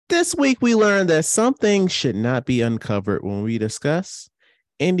This week, we learned that something should not be uncovered when we discuss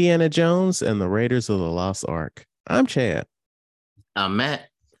Indiana Jones and the Raiders of the Lost Ark. I'm Chad. I'm Matt.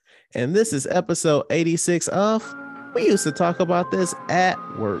 And this is episode 86 of We Used to Talk About This at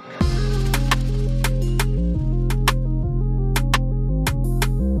Work.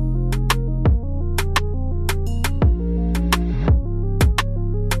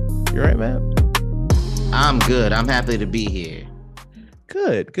 You right, Matt? I'm good. I'm happy to be here.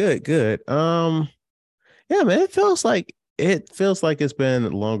 Good. Yeah, man, it feels like it's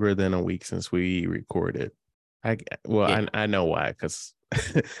been longer than a week since we recorded. I know why, because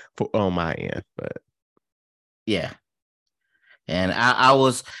on my end, but yeah. And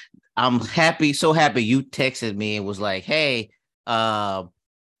I'm happy, so happy you texted me and was like, "Hey,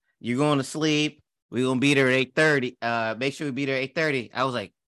 you're going to sleep. We're gonna be there at 8:30. Make sure we be there at 8:30." I was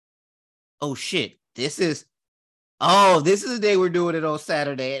like, "Oh shit, this is the day we're doing it on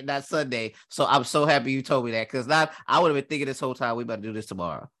Saturday and not Sunday." So I'm so happy you told me that, because I would have been thinking this whole time we about to do this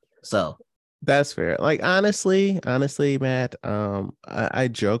tomorrow. So that's fair. Like honestly, Matt, I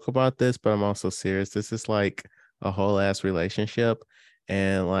joke about this, but I'm also serious. This is like a whole ass relationship,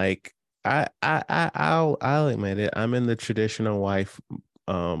 and like I'll admit it. I'm in the traditional wife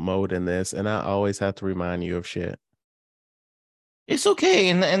mode in this, and I always have to remind you of shit. it's okay,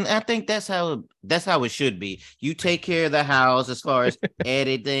 and I think that's how it should be. You take care of the house as far as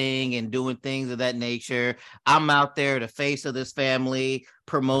editing and doing things of that nature. I'm out there, the face of this family,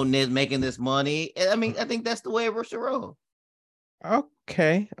 promoting this, making this money. I mean, I think that's the way it should roll.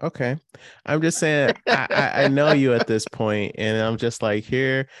 Okay. I'm just saying I know you at this point, and I'm just like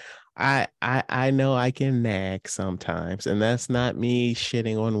here. I know I can nag sometimes, and that's not me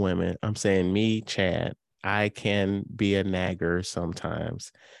shitting on women. I'm saying me, Chad. I can be a nagger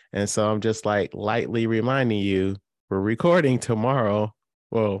sometimes. And so I'm just like lightly reminding you we're recording tomorrow.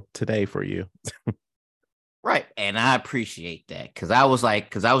 Well, today for you. Right. And I appreciate that, because I was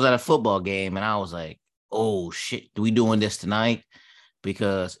at a football game and I was like, oh shit, we doing this tonight?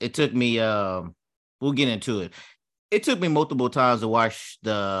 Because it took me we'll get into it. It took me multiple times to watch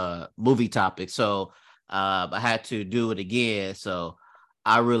the movie topic. So I had to do it again. So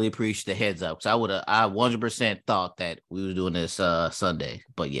I really appreciate the heads up. So I 100% thought that we were doing this Sunday.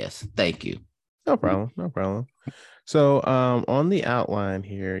 But yes, thank you. No problem. So on the outline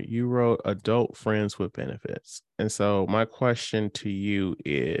here, you wrote adult friends with benefits. And so my question to you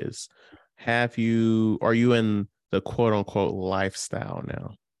is, are you in the quote unquote lifestyle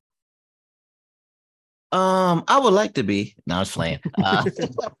now? I would like to be. No, I was playing.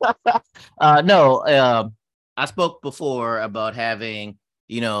 No, I spoke before about having,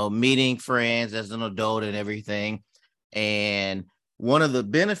 meeting friends as an adult and everything. And one of the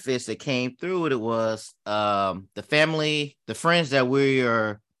benefits that came through it was the family, the friends that we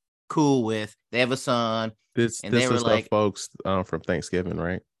are cool with, they have a son. This And they were is the like, folks from Thanksgiving,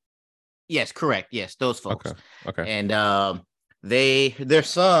 right? yes, correct. Yes, those folks. Okay. And their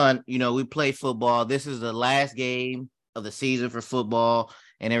son, we play football. This is the last game of the season for football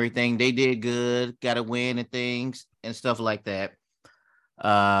and everything. They did good, got a win and things and stuff like that.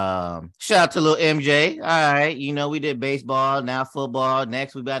 Shout out to little MJ. All right, we did baseball, now football.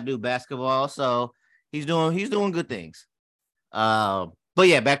 Next, we about to do basketball. So he's doing good things. But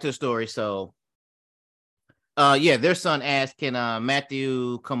yeah, back to the story. So yeah, their son asked, can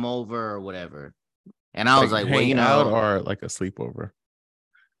Matthew come over or whatever? And I was like, well, hang out or like a sleepover.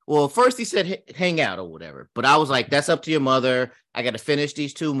 Well, first he said hang out or whatever, but I was like, that's up to your mother. I got to finish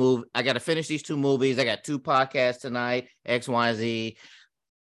these two movies. I got 2 podcasts tonight, X, Y, and Z.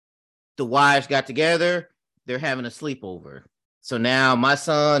 The wives got together. They're having a sleepover. So now my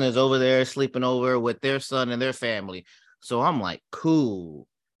son is over there sleeping over with their son and their family. So I'm like, cool.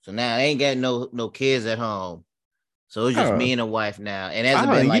 So now I ain't got no kids at home. So it's just me and a wife now. And it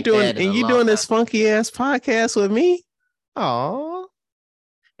hasn't been like that. And you doing this funky ass podcast with me? Oh,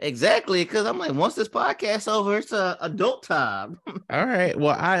 exactly. Because I'm like, once this podcast's over, it's adult time. All right.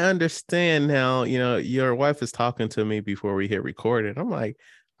 Well, I understand now. Your wife is talking to me before we hit record. I'm like,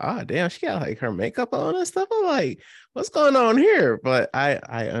 damn, she got like her makeup on and stuff. I'm like, what's going on here? But I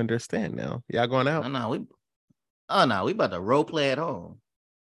understand now. Y'all going out? No, we about to role play at home.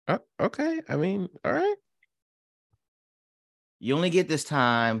 Okay. I mean, all right. You only get this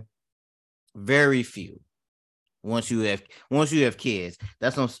time, very few. Once you have kids,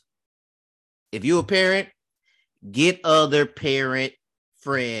 if you're a parent, get other parent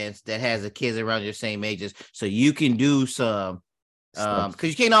friends that has the kids around your same ages, so you can do some. Because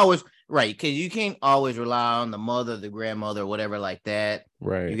you can't always rely on the mother, the grandmother, or whatever like that.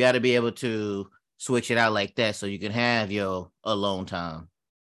 Right. You got to be able to switch it out like that, so you can have your alone time.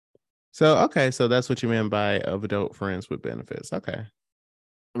 So okay, so that's what you meant by of adult friends with benefits. Okay.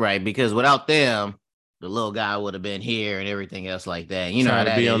 Right, because without them, the little guy would have been here and everything else like that. You know how Trying to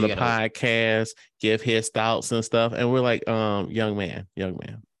that be is. on You the gotta podcast, give his thoughts and stuff. And we're like, young man, young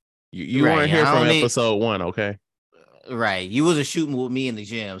man. You weren't right. here I from don't need episode one, okay? right. You wasn't shooting with me in the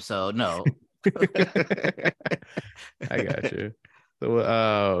gym, so no. I got you.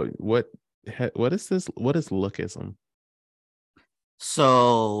 So what is this? What is lookism?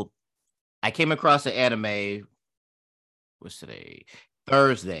 So I came across an anime. What's today?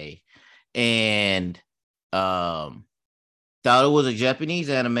 Thursday, and um, thought it was a Japanese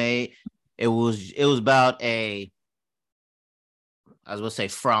anime. It was about a, I was gonna say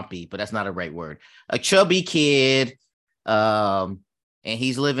frumpy, but that's not a right word. A chubby kid, um, and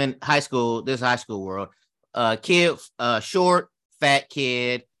he's living high school. This high school world. Kid, short, fat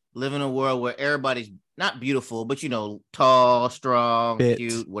kid, living in a world where everybody's not beautiful, but tall, strong, Fit.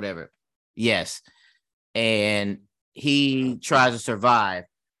 cute, whatever. Yes, and he tries to survive.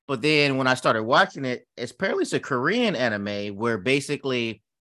 But then when I started watching it, apparently it's a Korean anime where basically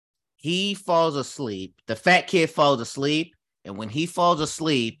he falls asleep. The fat kid falls asleep, and when he falls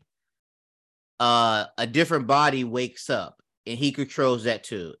asleep, a different body wakes up, and he controls that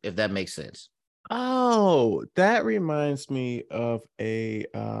too. If that makes sense. Oh, that reminds me of a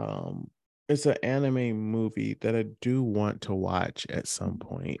it's an anime movie that I do want to watch at some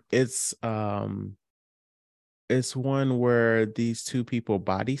point. It's one where these two people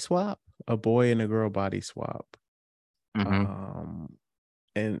body swap, a boy and a girl body swap. Mm-hmm. Um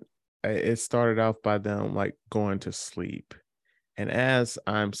and it started off by them like going to sleep. And as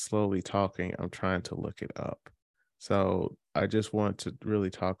I'm slowly talking, I'm trying to look it up. So I just want to really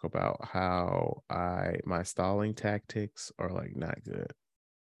talk about how my stalling tactics are like not good.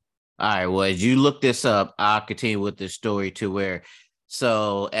 All right. Well, as you look this up, I'll continue with this story to where,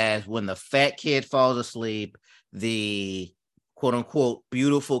 so as when the fat kid falls asleep, the quote unquote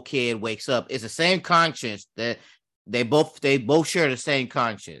beautiful kid wakes up. It's the same conscience that they both share the same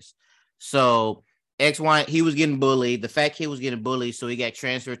conscience. So XY, he was getting bullied. The fat kid was getting bullied, so he got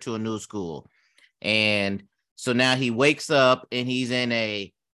transferred to a new school, and so now he wakes up and he's in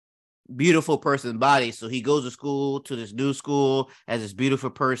a beautiful person body. So he goes to school, to this new school as this beautiful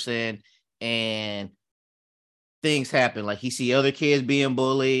person, and things happen. Like he see other kids being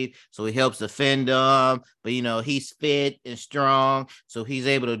bullied, so he helps defend them. But he's fit and strong, so he's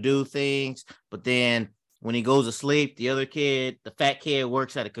able to do things. But then when he goes to sleep, the other kid, the fat kid,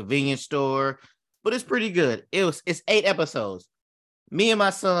 works at a convenience store. But it's pretty good. It's 8 episodes. Me and my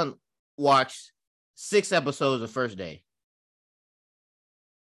son watched 6 episodes the first day,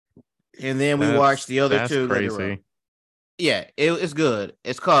 and then we watched the other That's two later on. crazy. Yeah, it's good.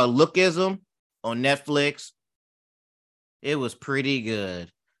 It's called Lookism on Netflix. It was pretty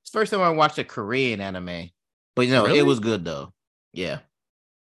good. It's the first time I watched a Korean anime, but it Really? was good though. Yeah,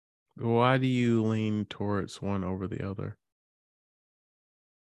 Why do you lean towards one over the other?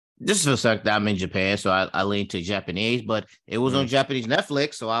 just the fact that I'm in Japan, so I leaned to Japanese, but it was on Mm. Japanese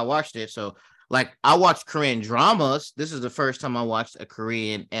Netflix, so I watched it. So like I watched Korean dramas. This is the first time I watched a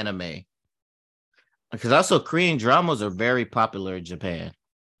Korean anime because also Korean dramas are very popular in Japan.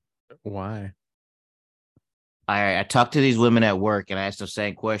 Why? I talked to these women at work and I asked the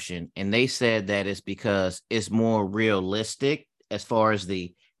same question, and they said that it's because it's more realistic as far as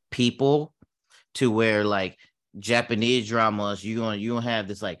the people, to where like Japanese dramas, you gonna have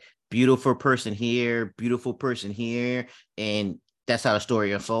this like beautiful person here, and that's how the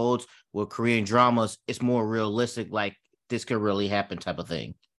story unfolds. With Korean dramas, it's more realistic, like this could really happen type of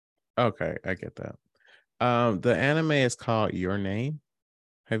thing. Okay, I get that. The anime is called Your Name.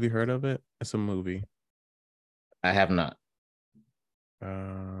 Have you heard of it? It's a movie. I have not.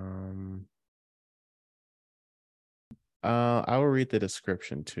 Um, I will read the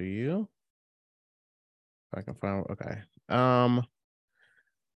description to you if I can find. Okay. Um,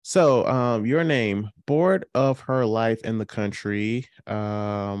 Your Name. Bored of her life in the country,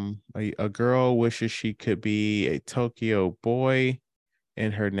 a girl wishes she could be a Tokyo boy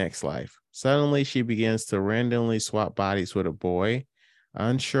in her next life. Suddenly, she begins to randomly swap bodies with a boy.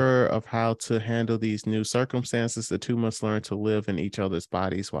 Unsure of how to handle these new circumstances, the two must learn to live in each other's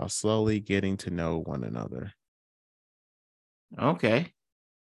bodies while slowly getting to know one another. Okay,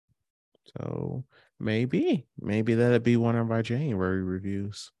 So maybe that'd be one of our January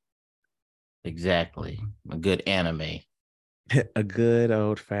reviews. exactly. A good anime. A good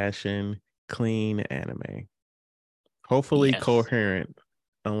old fashioned clean anime. Hopefully Yes. coherent,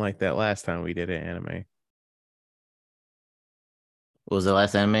 unlike that last time we did an anime. What was the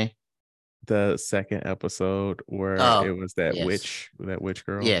last anime? The second episode where it Oh, was yes, that witch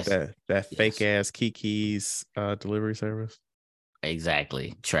girl, yes, that fake yes, ass Kiki's delivery service.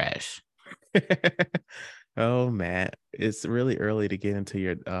 exactly. Trash. Oh, Matt, it's really early to get into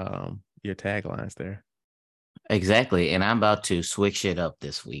your taglines there. Exactly. And I'm about to switch it up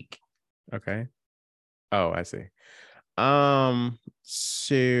this week. Okay. Oh, I see.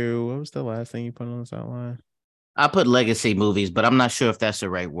 So what was the last thing you put on this outline? I put legacy movies, but I'm not sure if that's the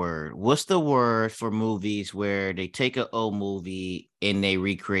right word. What's the word for movies where they take an old movie and they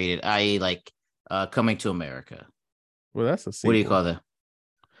recreate it, i.e., like Coming to America? Well, that's a What do you sequel. call that?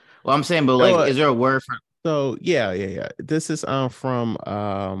 Well, I'm saying, but like, Oh, is there a word for? so yeah. This is from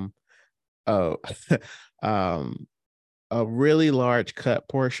oh um a really large cut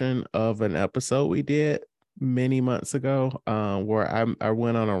portion of an episode we did many months ago, where I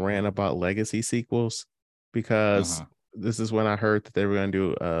went on a rant about legacy sequels because Uh-huh. this is when I heard that they were going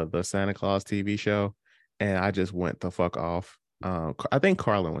to do the Santa Claus TV show, and I just went the fuck off. I think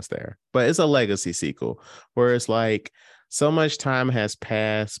Carlin was there, but it's a legacy sequel where it's like so much time has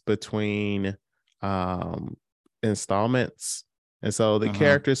passed between um installments, and so the Uh-huh.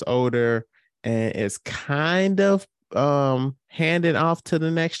 character's older, and it's kind of handed off to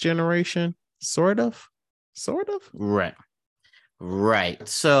the next generation, sort of. Right. Right.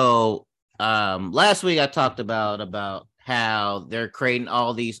 So last week I talked about how they're creating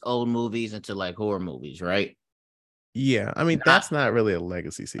all these old movies into like horror movies, right? Yeah, I mean Not that's not really a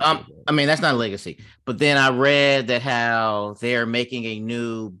legacy sequel, but I mean that's not legacy. But then I read that how they're making a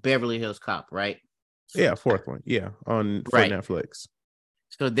new Beverly Hills Cop, right? yeah, fourth one, yeah, on for Right. Netflix.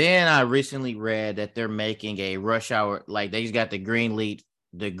 So then I recently read that they're making a Rush Hour, like they just got the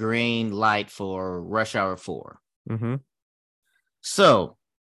green light for Rush Hour 4. Mm-hmm. So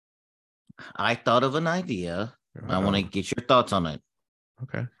I thought of an idea. I want to Oh, get your thoughts on it.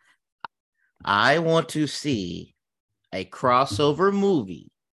 okay. I want to see a crossover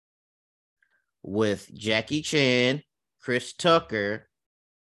movie with Jackie Chan, Chris Tucker,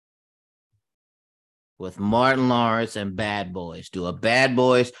 with Martin Lawrence and Bad Boys. Do a Bad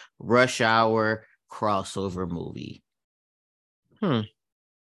Boys Rush Hour crossover movie. Hmm,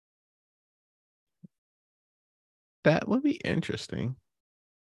 that would be interesting.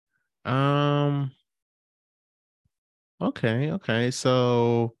 Um, okay.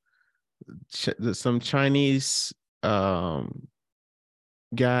 So some Chinese guys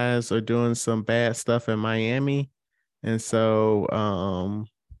are doing some bad stuff in Miami, and so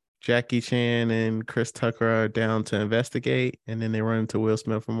Jackie Chan and Chris Tucker are down to investigate, and then they run into Will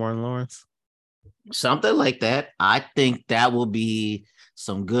Smith and Martin Lawrence. Something like that. I think that will be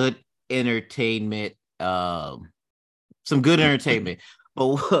some good entertainment. Some good entertainment.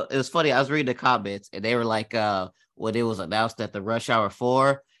 But it was funny. I was reading the comments and they were like, when it was announced that the Rush Hour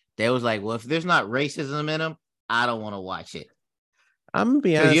 4, they was like, well, if there's not racism in them, I don't want to watch it. I'm gonna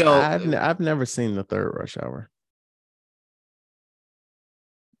be Because, honest, I've never seen the third Rush Hour.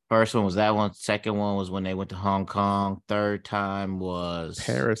 first one was that one. Second one was when they went to Hong Kong. Third time was,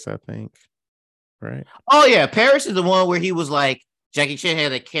 Paris, I think, right? oh, yeah. Paris is the one where he was like, Jackie Chan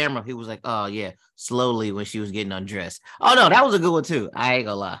had a camera. He was like, oh, yeah, slowly when she was getting undressed. Oh, no, that was a good one, too. I ain't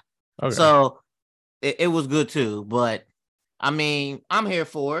gonna lie. Okay. So it was good, too. But I mean, I'm here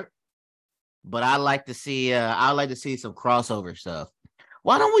for it. But I like to see some crossover stuff.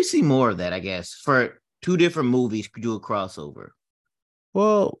 Why don't we see more of that? I guess for two different movies do a crossover.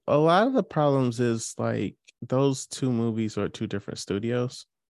 Well, a lot of the problems is like those two movies are two different studios.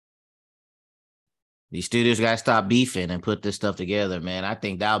 These studios got to stop beefing and put this stuff together, man. I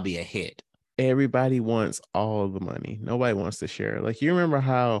think that'll be a hit. Everybody wants all the money. Nobody wants to share. Like you remember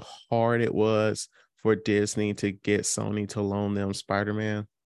how hard it was for Disney to get Sony to loan them Spider-Man?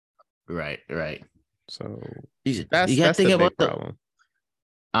 Right, right. So You got to that's the think about big the. problem.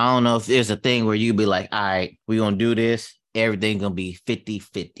 I don't know if there's a thing where you be like, all right, we're going to do this. Everything going to be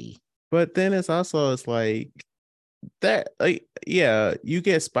 50-50. But then it's like that, like, yeah, you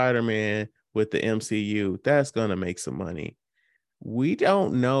get Spider-Man with the MCU, that's gonna make some money. We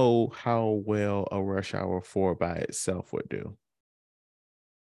don't know how well a Rush Hour 4 by itself would do.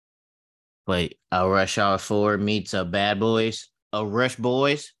 Wait, a Rush Hour 4 meets a Bad Boys? A Rush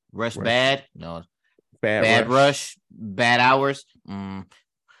Boys? Rush Rush Bad? No. Bad Bad Rush. Rush? Bad Hours?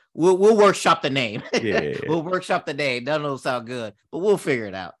 We'll workshop the name. Yeah. We'll workshop the name. That don't sound good, but we'll figure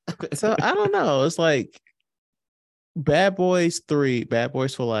it out. So I don't know. It's like Bad Boys 3, Bad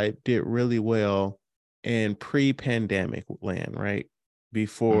Boys for Life did really well in pre-pandemic land, right?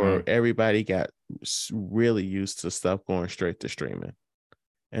 Before Mm-hmm. everybody got really used to stuff going straight to streaming.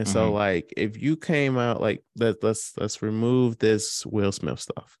 And so Mm-hmm. like if you came out like let's remove this Will Smith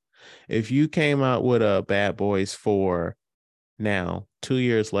stuff. If you came out with a Bad Boys 4 now, 2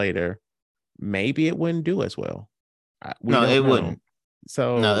 years later, maybe it wouldn't do as well. We No, don't it know. wouldn't. No, it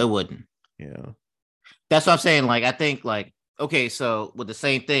So, wouldn't. yeah. That's what I'm saying. Like, I think, like, okay, so with the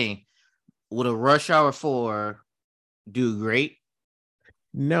same thing, would a Rush Hour 4 do great?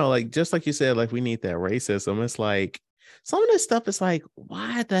 No, like just like you said, like we need that racism. It's like some of this stuff is like,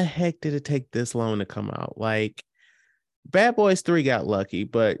 why the heck did it take this long to come out? Like Bad Boys 3 got lucky,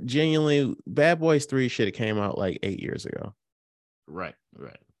 but genuinely, Bad Boys 3 should have came out like 8 years ago. Right,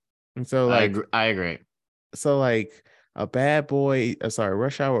 right. And so I like agree. I agree. so like a Bad Boy, sorry,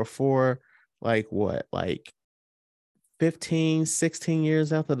 Rush Hour 4, like what, like 15, 16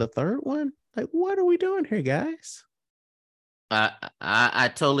 years after the third one? Like, what are we doing here, guys?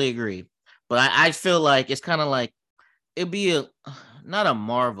 I totally agree. But I feel like it's kind of like it'd be a not a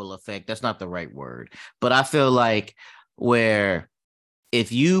Marvel effect. That's not the right word. But I feel like where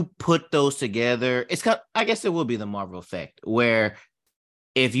if you put those together, it's kind I guess it will be the Marvel effect where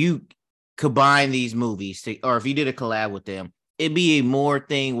if you combine these movies to, or if you did a collab with them, it'd be a more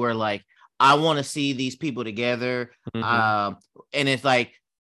thing where like I want to see these people together. Mm-hmm. And it's like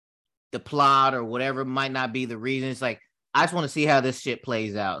the plot or whatever might not be the reason. It's like I just want to see how this shit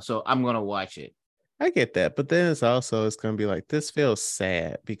plays out. So I'm gonna watch it. I get that, but then it's gonna be like this feels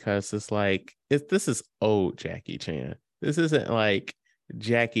sad because it's like this is old Jackie Chan. This isn't like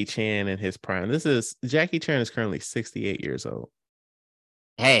Jackie Chan in his prime. This is Jackie Chan is currently 68 years old.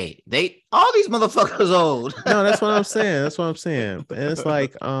 Hey, they all these motherfuckers old. No, that's what I'm saying. That's what I'm saying. And it's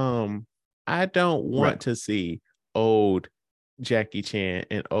like, I don't Right. want to see old Jackie Chan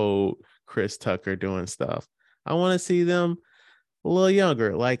and old Chris Tucker doing stuff. I want to see them a little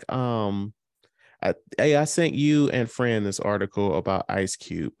younger. Like, I sent you and Fran this article about Ice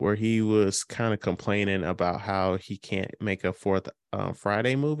Cube where he was kind of complaining about how he can't make a fourth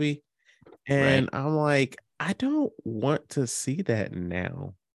Friday movie. Right. And I'm like, I don't want to see that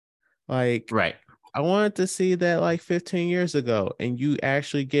now. Like, Right. I wanted to see that like 15 years ago, and you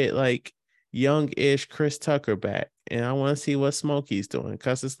actually get like young-ish Chris Tucker back. And I want to see what Smokey's doing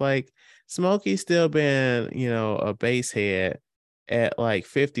because it's like Smokey's still been, a base head at like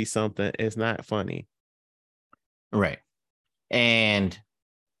 50 something. It's not funny. Right. And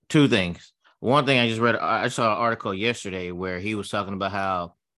two things. One thing I saw an article yesterday where he was talking about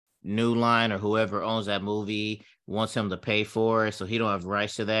how New Line or whoever owns that movie wants him to pay for it, so he don't have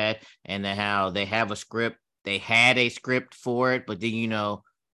rights to that, and then how they have a script. They had a script for it, but then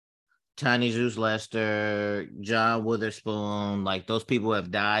Tiny Zeus Lester, John Witherspoon, like those people have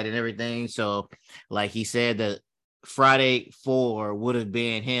died and everything. So, like he said that Friday 4 would have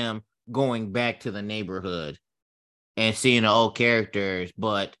been him going back to the neighborhood and seeing the old characters,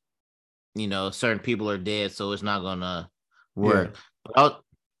 but certain people are dead, so it's not gonna Yeah. work.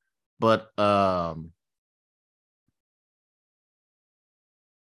 But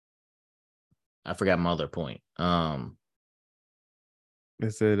I forgot my other point.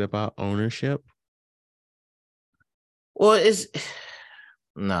 Is it about ownership? Well, it's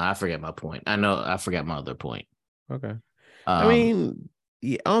no, I forget my point. I know I forgot my other point. Okay. I Um, mean,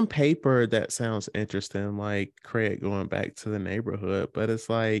 yeah, on paper, that sounds interesting, like Craig going back to the neighborhood, but it's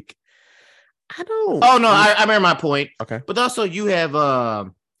like, I don't. oh no, I remember my point. Okay. But also you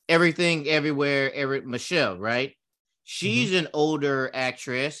have everything everywhere, Michelle, right? Mhm. She's an older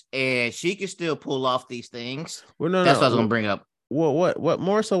actress and she can still pull off these things. Well, no, That's what I no. was gonna bring up. What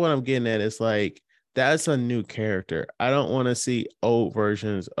more so what I'm getting at is like that's a new character. I don't want to see old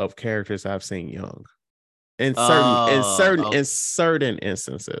versions of characters I've seen young in certain in certain Oh, in certain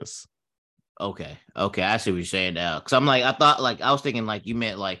instances. okay. Okay. I see what you're saying now. Cause I'm like, I was thinking like you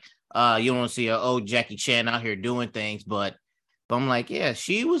meant like you don't want to see an old Jackie Chan out here doing things, but I'm like, yeah,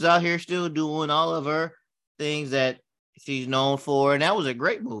 she was out here still doing all of her things that she's known for, and that was a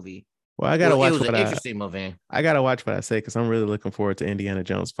great movie. Well, It was an interesting movie. I gotta watch what I say because I'm really looking forward to Indiana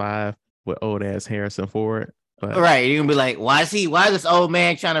Jones 5 with old ass Harrison Ford. But Right. You're gonna be like, why is this old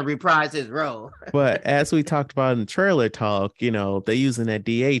man trying to reprise his role? but as we talked about in the trailer talk, they using that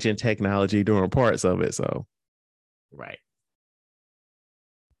de-aging technology during parts of it. So, Right.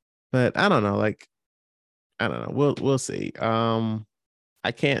 but I don't know, like I don't know. We'll see.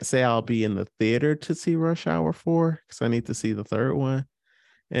 I can't say I'll be in the theater to see Rush Hour 4 because I need to see the third one.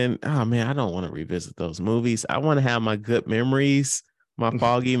 And oh man, I don't want to revisit those movies. I want to have my good memories, my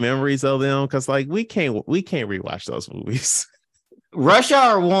foggy memories of them. Cause like we can't rewatch those movies. Rush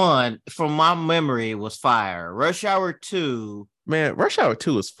Hour 1, from my memory, was fire. Rush Hour 2, Man, Rush Hour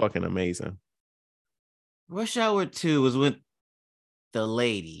 2 is fucking amazing. Rush Hour 2 was with the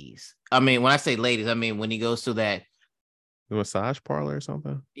ladies. I mean, when I say ladies, I mean when he goes to that The massage parlor or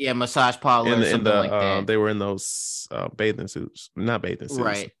something. Yeah, massage parlor or In something like the that. they were in those bathing suits, not bathing suits,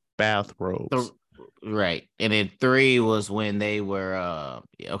 Right. bath Th- robes. right. And then 3 was when they were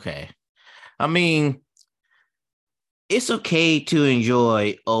okay. I mean, it's okay to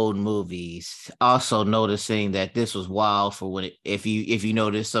enjoy old movies. Also noticing that this was wild for when if you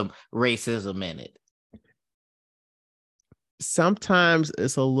notice some racism in it. Sometimes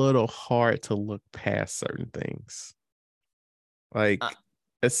it's a little hard to look past certain things. Uh, Like I agree.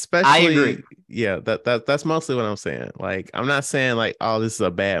 especially yeah, that's mostly what I'm saying. Like I'm not saying like, oh, this is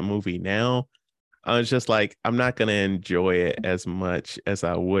a bad movie now. I was just like, I'm not gonna enjoy it as much as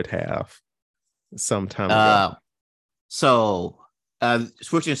I would have some time ago. Uh so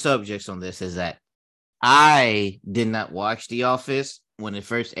switching subjects on this is that I did not watch The Office when it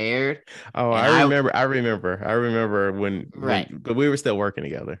first aired. Oh, And I I remember right, but we were still working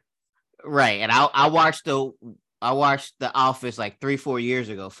together. right. And I watched The Office like 3, 4 years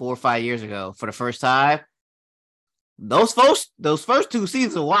ago, 4 or 5 years ago for the first time. Those first 2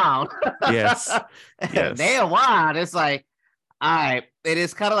 seasons are wild. Yes. They Yes. are wild. It's like, all right, it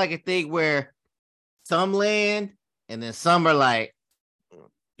is kind of like a thing where some land and then some are like,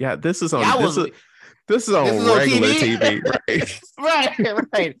 Yeah, y'all was this is this on is on regular TV. TV, right? Right,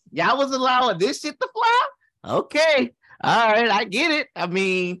 right. Y'all was allowing this shit to fly. Okay, all right, I get it. I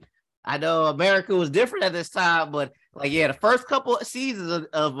mean, I know America was different at this time, but like, yeah, the first couple of seasons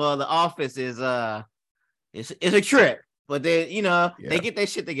of The Office is a trip. But then they Yeah. get their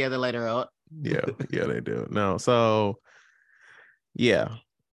shit together later on. Yeah. Yeah, they do. No. So yeah.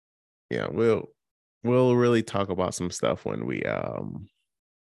 Yeah, we'll really talk about some stuff when we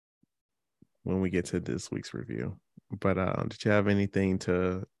get to this week's review. But did you have anything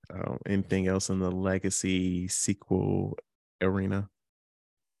else in the legacy sequel arena?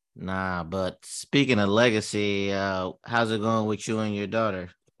 Nah, but speaking of legacy, how's it going with you and your daughter?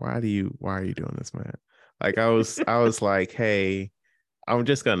 Why are you doing this, man? Like I was like, hey, I'm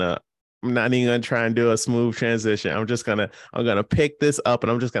just gonna I'm not even gonna try and do a smooth transition. I'm gonna pick this up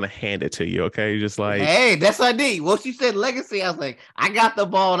and I'm just gonna hand it to you. Okay. Just like Hey, that's what I did. Once you said legacy, I was like, I got the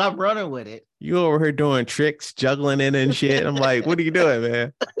ball and I'm running with it. you over here doing tricks, juggling it and shit. I'm like, what are you doing,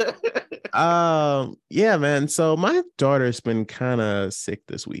 man? Yeah, man. So my daughter's been kind of sick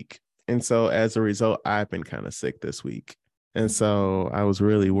this week. And so as a result, I've been kind of sick this week. And so I was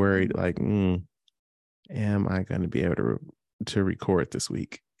really worried, like, am I going to be able to record this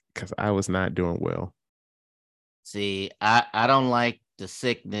week? Because I was not doing well. See, I don't like the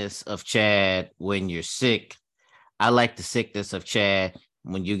sickness of Chad when you're sick. I like the sickness of Chad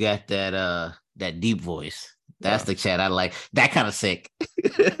when you got that deep voice. That's Yeah. the Chad I like. That kind of sick.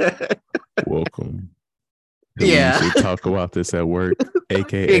 Welcome. We Yeah, usually talk about this at work,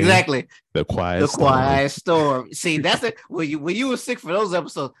 aka exactly. the quiet The storm. quiet storm. See, that's it. When you were sick for those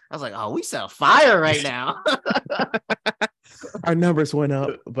episodes, I was like, oh, we sound fire right now. Our numbers went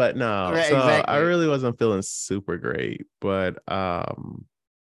up, but no. Right, So I exactly. really wasn't feeling super great, but I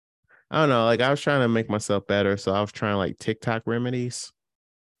don't know. Like I was trying to make myself better, so I was trying like TikTok remedies.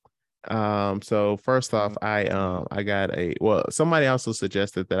 So first off, I got somebody also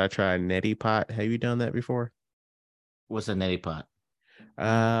suggested that I try neti pot. Have you done that before? What's a neti pot?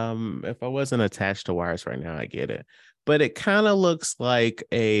 If I wasn't attached to wires right now, I get it. But it kind of looks like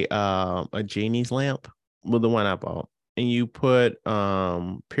a genie's lamp with the one I bought. And you put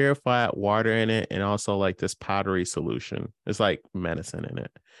purified water in it and also like this powdery solution. It's like medicine in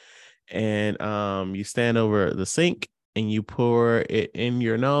it. And you stand over the sink and you pour it in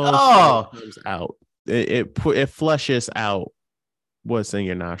your nose and it Oh, comes out. It flushes out what's in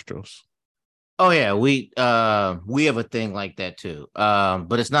your nostrils. oh yeah, we have a thing like that too.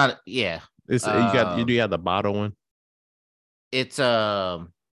 But it's not. Yeah. It's you do Um, you have the bottle one? it's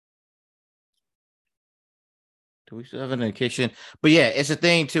Do we still have it in the kitchen? But yeah, it's a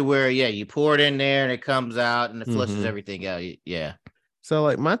thing to where you pour it in there and it comes out and it flushes Mm-hmm. everything out. Yeah. So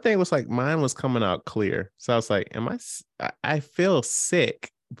like my thing was like mine was coming out clear. So I was like, I feel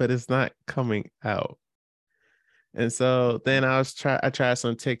sick, but it's not coming out. And so then I tried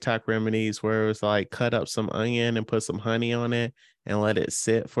some TikTok remedies where it was like cut up some onion and put some honey on it and let it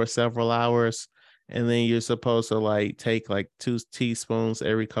sit for several hours. And then you're supposed to like take like 2 teaspoons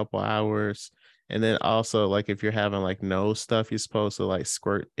every couple hours. And then also like if you're having like nose stuff, you're supposed to like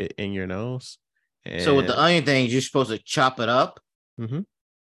squirt it in your nose. So with the And onion thing, you're supposed to chop it up mhm.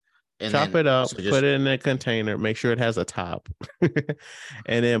 and Chop then it up, so put just it in a container, make sure it has a top,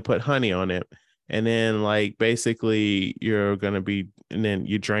 and then put honey on it. And then, like, basically, and then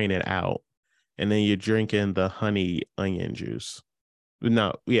you drain it out, and then you're drinking the honey onion juice.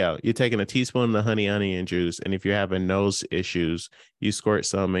 No, yeah, you're taking a teaspoon of honey onion juice, and if you're having nose issues, you squirt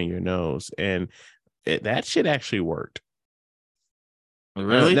some in your nose, and that shit actually worked.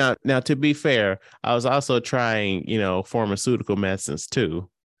 Really? Now, to be fair, I was also trying, pharmaceutical medicines too,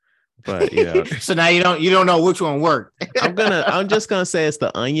 but So now you don't know which one worked. I'm just gonna say it's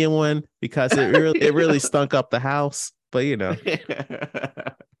the onion one because it really stunk up the house, but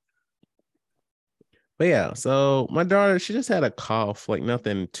But yeah, so my daughter, she just had a cough, like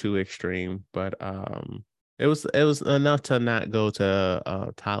nothing too extreme, but it was enough to not go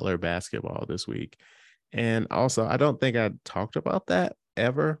to toddler basketball this week. And also, I don't think I talked about that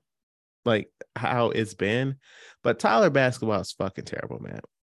ever, like how it's been, but toddler basketball is fucking terrible, man. What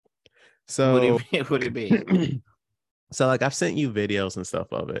So, it would it be? so like I've sent you videos and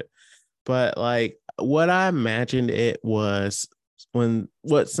stuff of it, but like what I imagined it was when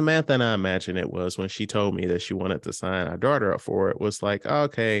what Samantha and I imagined it was when she told me that she wanted to sign our daughter up for it was like,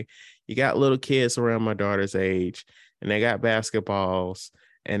 okay, you got little kids around my daughter's age and they got basketballs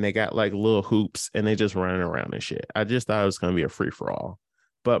and they got like little hoops and they just running around and shit. I just thought it was gonna be a free for all.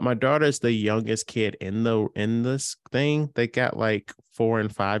 But my daughter's the youngest kid in this thing. They got like 4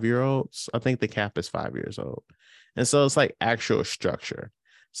 and 5 year olds. I think the cap is 5 years old. And so it's like actual structure.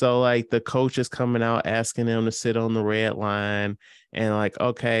 So like the coach is coming out asking them to sit on the red line and like,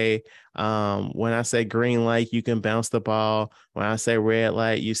 okay, when I say green light, you can bounce the ball. When I say red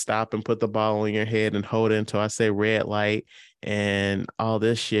light, you stop and put the ball on your head and hold it until I say red light and all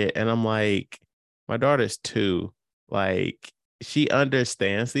this shit. And I'm like, my daughter's 2. Like she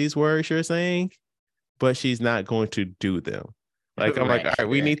understands these words you're saying, but she's not going to do them. Like I'm like, all Right. right,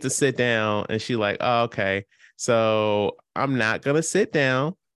 we need to sit down. And she like, oh, okay. So I'm not gonna sit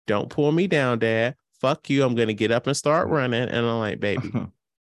down. Don't pull me down, Dad. Fuck you. I'm gonna get up and start running. And I'm like, baby,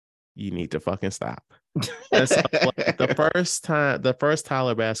 you need to fucking stop. And so like the first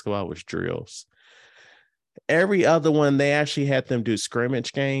Tyler basketball was drills. Every other one, they actually had them do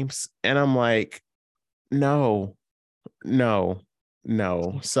scrimmage games. And I'm like, no, no,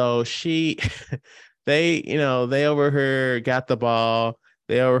 no. So they over her got the ball.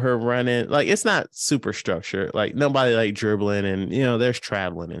 They over her running. Like it's not super structured. Like nobody like dribbling and there's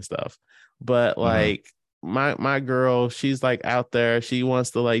traveling and stuff. But Mhm. like my girl, she's like out there. She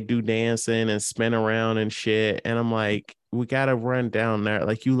wants to like do dancing and spin around and shit. And I'm like, we gotta run down there.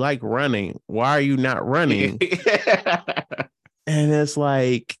 Like you like running. Why are you not running? And it's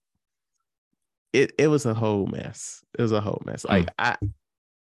like it was a whole mess. It was a whole mess. Like Mm. I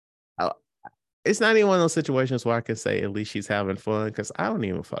it's not even one of those situations where I can say at least she's having fun because I don't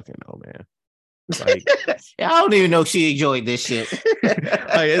even fucking know, man. Like, I don't even know she enjoyed this shit.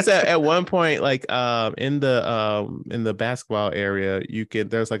 like it's at one point, like in the basketball area,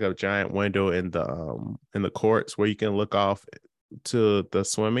 there's like a giant window in the courts where you can look off to the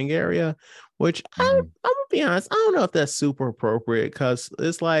swimming area, which Mhm. I'm gonna be honest, I don't know if that's super appropriate because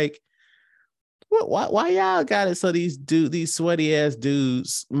it's like why y'all got it so these sweaty ass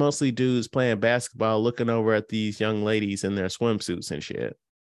dudes, mostly dudes playing basketball, looking over at these young ladies in their swimsuits and shit.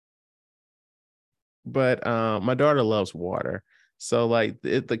 But my daughter loves water. So like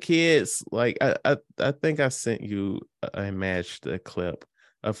the kids, like I think I sent you a match the clip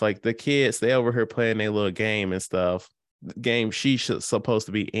of like the kids, they over here playing their little game and stuff. The game supposed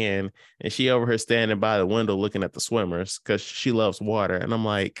to be in, and she over here standing by the window looking at the swimmers because she loves water. And I'm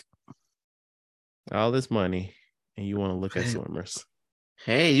like, all this money and you want to look at swimmers.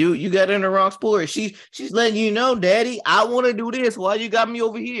 Hey, you got in the wrong sport. She's letting you know, Daddy, I want to do this. Why you got me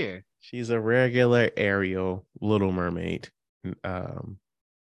over here? She's a regular Ariel Little Mermaid. Um,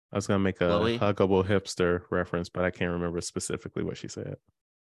 I was gonna make a Chloe. huggable hipster reference, but I can't remember specifically what she said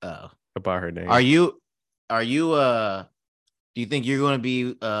Oh, about her are name. you are you do you think you're going to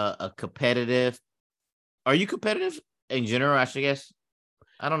be a competitive? Are you competitive in general? I should guess.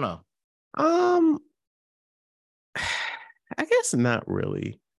 I don't know. Um, I guess not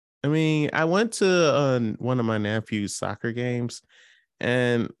really. I mean, I went to one of my nephew's soccer games,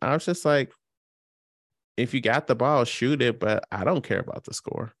 and I was just like, if you got the ball, shoot it, but I don't care about the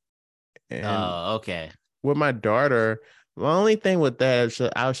score. And Oh, okay. with my daughter, the only thing with that is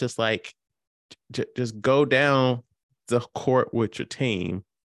I was just like, just go down the court with your team.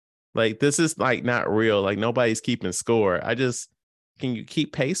 Like this is like not real. Like nobody's keeping score. Can you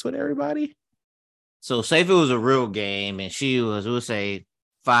keep pace with everybody? So say if it was a real game and we'll say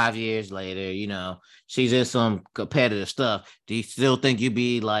 5 years later, she's in some competitive stuff. Do you still think you'd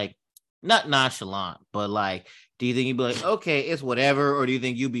be like not nonchalant, but like, do you think you'd be like, okay, it's whatever, or do you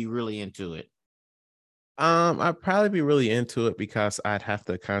think you'd be really into it? I'd probably be really into it because I'd have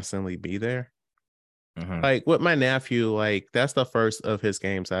to constantly be there. Mhm. Like with my nephew, like that's the first of his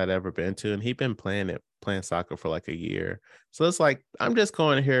games I'd ever been to, and he'd been playing soccer for like a year. So it's like I'm just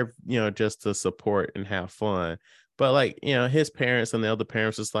going here, just to support and have fun. But like, his parents and the other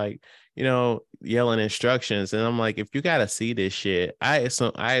parents is like, yelling instructions, and I'm like, if you gotta see this shit, I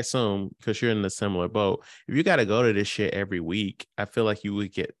assume because you're in a similar boat, if you gotta go to this shit every week, I feel like you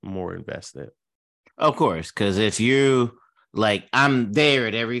would get more invested. Of course, because if you like, I'm there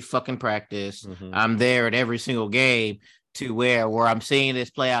at every fucking practice. Mm-hmm. I'm there at every single game to where I'm seeing this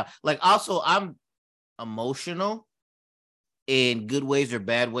play out. Like, also, I'm emotional in good ways or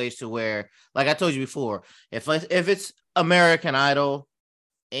bad ways to where, like I told you before, if it's American Idol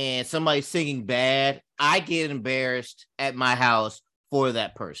and somebody's singing bad, I get embarrassed at my house for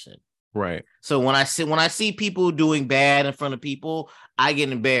that person. Right. So when I see people doing bad in front of people, I get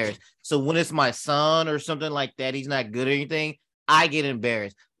embarrassed. So when it's my son or something like that, he's not good or anything, I get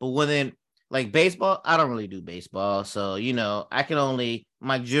embarrassed. But when then like baseball, I don't really do baseball, so I can only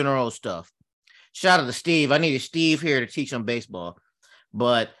my general stuff. Shout out to Steve. I needed Steve here to teach him baseball.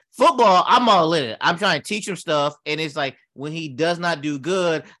 But football, I'm all in it. I'm trying to teach him stuff. And it's like when he does not do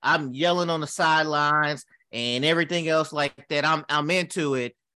good, I'm yelling on the sidelines and everything else like that. I'm into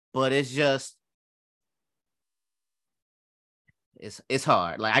it, but it's just it's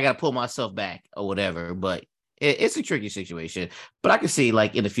hard. Like I gotta pull myself back or whatever. But it's a tricky situation. But I can see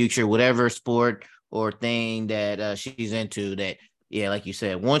like in the future, whatever sport or thing that she's into, that yeah, like you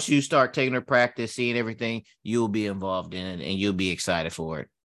said, once you start taking her practice, seeing everything, you'll be involved in it and you'll be excited for it.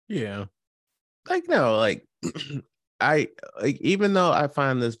 Yeah. Like no, like I like even though I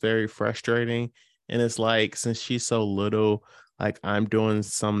find this very frustrating, and it's like since she's so little, like I'm doing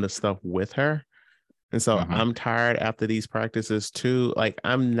some of the stuff with her. And so Mhm. I'm tired after these practices too. Like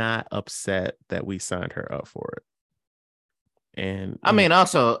I'm not upset that we signed her up for it. And I mean,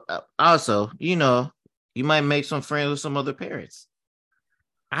 also, you might make some friends with some other parents.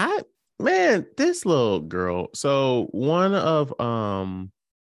 I man, this little girl. So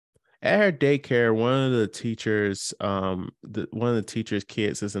at her daycare, one of the teachers, one of the teachers'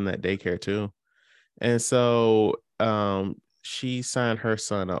 kids is in that daycare too. And so she signed her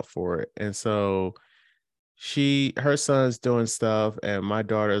son up for it. And so her son's doing stuff, and my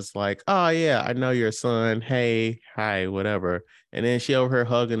daughter's like, oh yeah, I know your son, hey, hi, whatever. And then she over here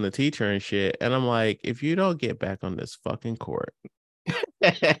hugging the teacher and shit. And I'm like, if you don't get back on this fucking court.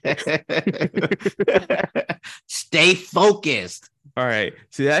 Stay focused. All right.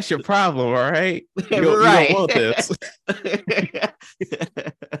 See, that's your problem. All right. You don't Right. want this.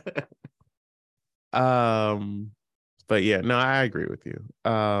 um but yeah, no, I agree with you.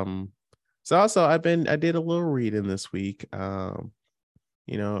 So also I did a little reading this week. I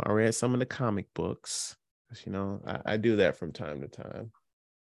read some of the comic books. I do that from time to time.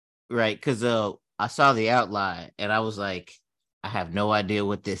 Right, because I saw the outline and I was like, I have no idea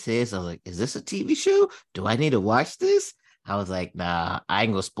what this is. I was like, is this a TV show? Do I need to watch this? I was like, nah, I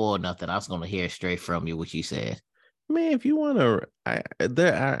ain't gonna spoil nothing. I was gonna hear straight from you what you said. Man, if you want to, I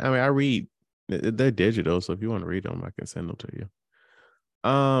read. They're digital, so if you want to read them, I can send them to you.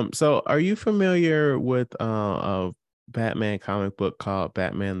 So are you familiar with a Batman comic book called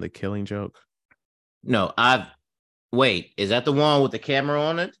Batman the Killing Joke? No, I've wait, is that the one with the camera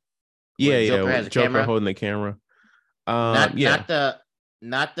on it? Where Yeah, the yeah, Joker has with a Joker camera? holding the camera. Not Yeah, not the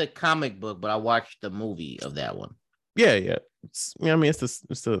not the comic book, but I watched the movie of that one. yeah. I mean,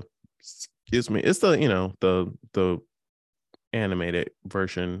 excuse me, it's the animated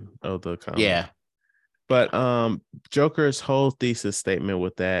version of the comic. Yeah. But Joker's whole thesis statement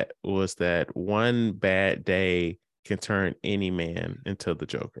with that was that one bad day can turn any man into the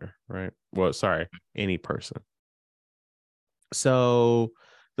Joker, right? Well, sorry, any person. So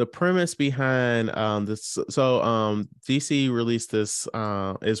the premise behind this, so DC released this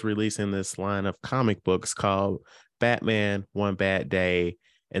is releasing this line of comic books called Batman One Bad Day,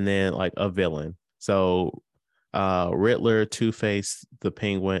 and then like a villain. So Riddler, Two-Face, the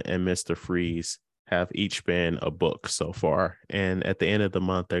Penguin, and Mr. Freeze have each been a book so far. And at the end of the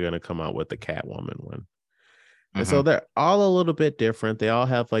month, they're going to come out with the Catwoman one. And so Mm-hmm. they're all a little bit different. They all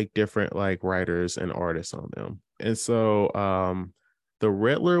have like different like writers and artists on them. And so the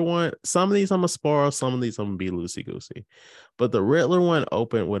Riddler one, some of these I'm gonna spoil, some of these I'm gonna be loosey goosey. But the Riddler one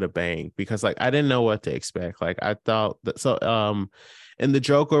opened with a bang because like I didn't know what to expect. Like I thought that in the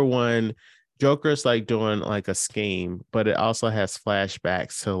Joker one, Joker's like doing like a scheme, but it also has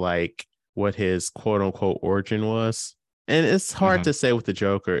flashbacks to like what his quote unquote origin was. And it's hard Mm-hmm. to say with the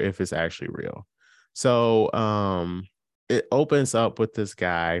Joker if it's actually real. So it opens up with this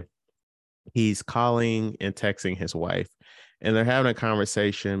guy. He's calling and texting his wife, and they're having a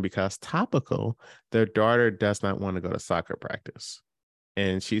conversation because Topical, their daughter, does not want to go to soccer practice,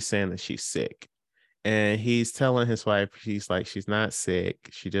 and she's saying that she's sick. And he's telling his wife, he's like, she's not sick.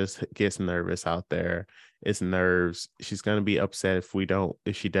 She just gets nervous out there. It's nerves. She's gonna be upset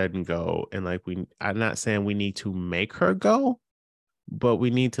if she doesn't go. And like I'm not saying we need to make her go, but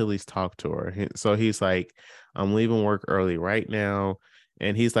we need to at least talk to her. So he's like, I'm leaving work early right now.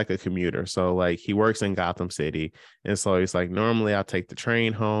 And he's like a commuter. So like he works in Gotham City. And so he's like, normally I'll take the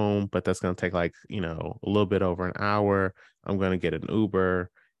train home, but that's gonna take like, a little bit over an hour. I'm gonna get an Uber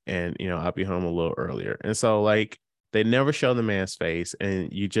and I'll be home a little earlier. And so like they never show the man's face,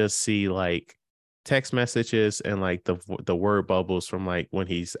 and you just see like text messages and like the word bubbles from like when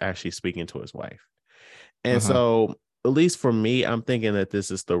he's actually speaking to his wife. And Uh-huh. so at least for me, I'm thinking that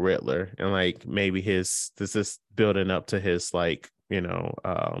this is the Riddler, and like maybe this is building up to his like,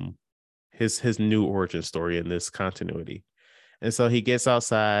 his new origin story in this continuity. And so he gets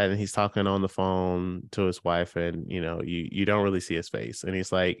outside and he's talking on the phone to his wife, and you don't really see his face. And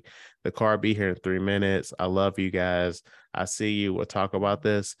he's like, the car be here in 3 minutes. I love you guys. I see you. We'll talk about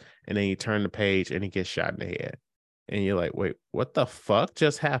this. And then you turn the page and he gets shot in the head. And you're like, wait, what the fuck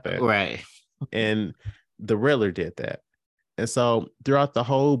just happened? Right. And the Riddler did that. And so throughout the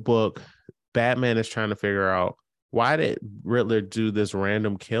whole book, Batman is trying to figure out, why did Riddler do this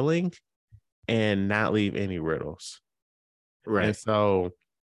random killing and not leave any riddles? And Right. so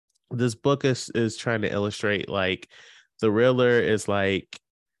this book is trying to illustrate like the Riddler is like,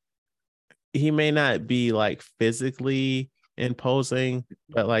 he may not be like physically imposing,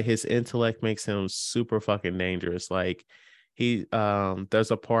 but like his intellect makes him super fucking dangerous. Like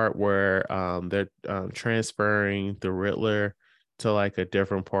there's a part where they're transferring the Riddler to like a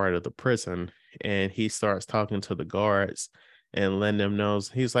different part of the prison, and he starts talking to the guards and letting them know.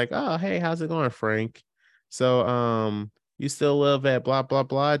 He's like, oh hey, how's it going, Frank? So you still live at blah blah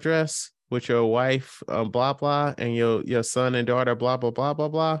blah address with your wife blah blah, and your son and daughter blah blah blah blah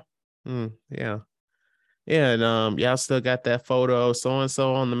blah. Yeah. Yeah, and y'all still got that photo of so and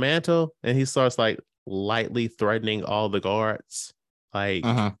so on the mantle, and he starts like lightly threatening all the guards. Like,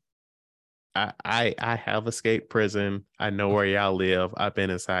 Uh-huh. I have escaped prison. I know where y'all live. I've been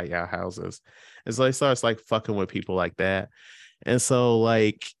inside y'all houses. And so he starts like fucking with people like that. And so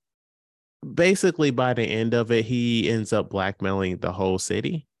like basically by the end of it, he ends up blackmailing the whole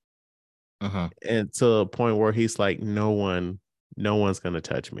city. Uh-huh. And to a point where he's like, no one's gonna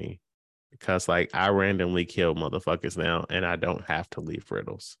touch me, because like I randomly kill motherfuckers now and I don't have to leave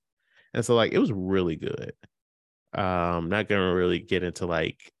riddles. And so like it was really good. Not gonna really get into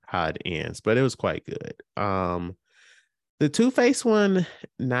like how it ends, but it was quite good. The Two-Face one,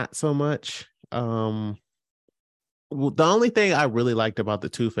 not so much. Well, the only thing I really liked about the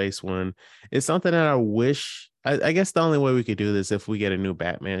Two-Face one is something that I wish. I guess the only way we could do this if we get a new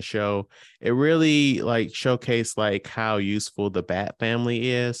Batman show. It really like showcase like how useful the Bat family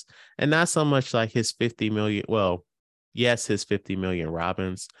is, and not so much like his 50 million. Well, yes, his 50 million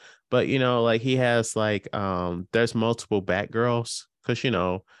Robins, but like he has like there's multiple Batgirls,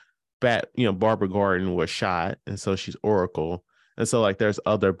 because Barbara Gordon was shot, and so she's Oracle. And so like there's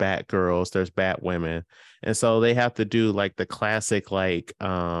other Batgirls, there's Batwomen. And so they have to do like the classic like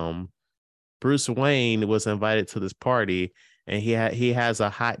Bruce Wayne was invited to this party, and he has a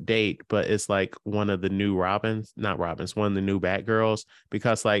hot date, but it's like one of the new Robins, not Robins, one of the new Batgirls,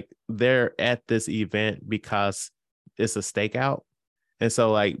 because like they're at this event because it's a stakeout. And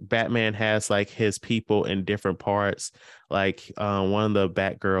so like Batman has like his people in different parts. Like one of the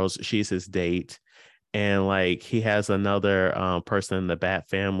Batgirls, she's his date. And like he has another person in the Bat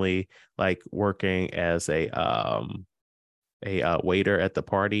family like working as a waiter at the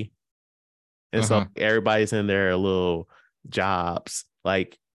party. And so Uh-huh. everybody's in their little jobs,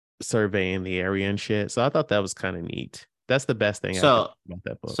 like surveying the area and shit. So I thought that was kind of neat. That's the best thing I could So think about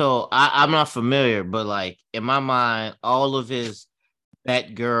that book. I'm not familiar, but like in my mind, all of his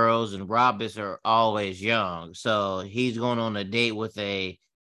Batgirls and Robins are always young. So he's going on a date with a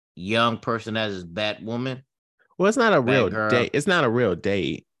young person as his Batwoman, Well, it's not a real Batgirl. date. It's not a real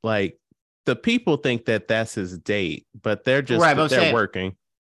date. Like the people think that that's his date, but Right, they're working.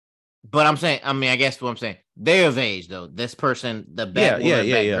 I mean, I guess what I'm saying, they're of age though. This person, the Yeah, yeah, Batwoman, yeah,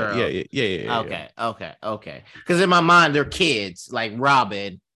 yeah, yeah, Batgirl. yeah, yeah, yeah, yeah. Okay. Because in my mind, they're kids, like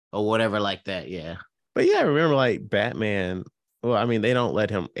Robin or whatever, like that. Yeah. But yeah, I remember like Batman. Well, I mean, they don't let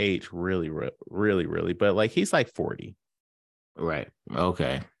him age really, really, really, but like he's like 40. Right.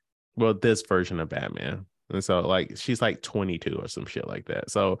 Okay. Well, this version of Batman. And so like she's like 22 or some shit like that.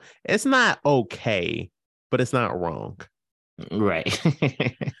 So it's not okay, but it's not wrong. Right.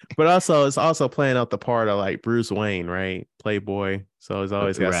 But also, it's also playing out the part of like Bruce Wayne, right? Playboy. So he's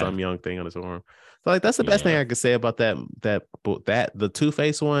always got Right. some young thing on his arm. So like that's the best thing Yeah. I could say about that the Two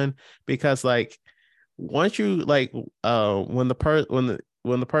Face one, because like once you like when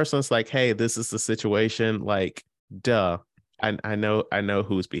the person's like, hey, this is the situation, like duh, I know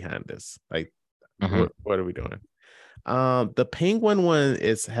who's behind this. Like Hmm. what are we doing? The Penguin one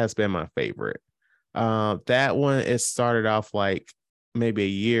is has been my favorite. That one it started off like maybe a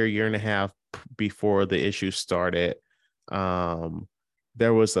year and a half before the issue started. Um,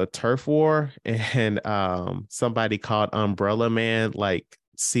 there was a turf war, and somebody called Umbrella Man like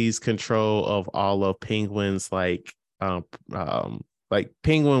seized control of all of Penguin's like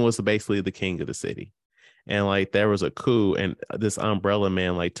Penguin was basically the king of the city, and like there was a coup, and this Umbrella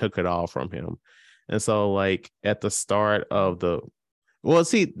Man like took it all from him. And so like at the start of the well,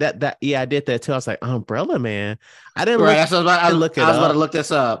 see that yeah, I did that too. I was like, Umbrella Man. Right. That's what I didn't look I it was about to up. look this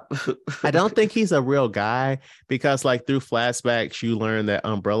up. I don't think he's a real guy because like through flashbacks, you learn that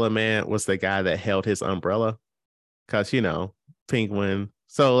Umbrella Man was the guy that held his umbrella. Cause Penguin.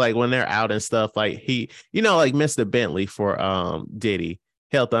 So like when they're out and stuff, like like Mr. Bentley for Diddy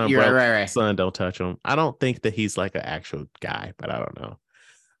held the You're right, umbrella. right, right. Son, don't touch him. I don't think that he's like an actual guy, but I don't know.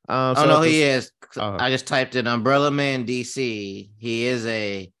 Oh So no, at he this is. uh I just typed in Umbrella Man DC. He is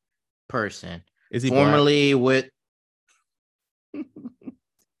a person. is he black? Formerly with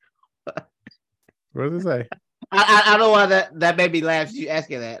What does it say? I don't know why that made me laugh. You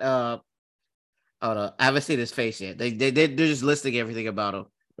asking that. Hold on. I haven't seen his face yet. They're just listing everything about him.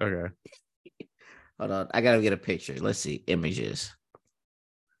 Okay. Hold on. I gotta get a picture. Let's see. Images.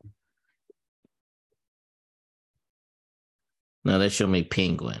 No, they show me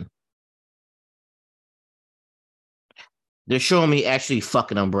penguin. They're showing me actually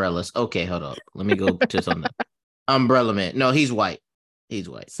fucking umbrellas. Okay, hold up. Let me go to something. Umbrella Man. No, he's white. He's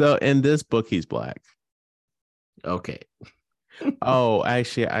white. So in this book, he's black. Okay. Oh,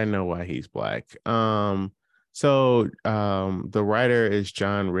 actually, I know why he's black. The writer is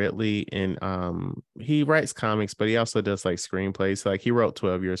John Ridley, and he writes comics, but he also does like screenplays. So, like he wrote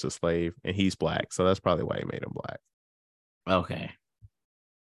 12 Years a Slave, and he's black, so that's probably why he made him black. Okay.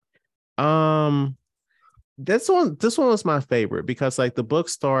 Um, this one was my favorite because like the book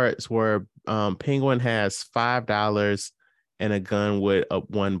starts where Penguin has $5 and a gun with a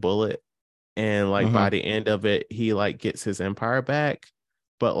one bullet, and like by Mm-hmm. the end of it he like gets his empire back,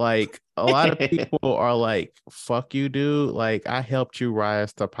 but like a lot of people are like, fuck you, dude, like I helped you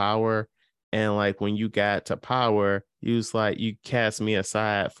rise to power, and like when you got to power you was like you cast me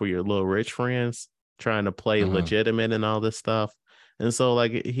aside for your little rich friends trying to play Mm-hmm. legitimate and all this stuff. And so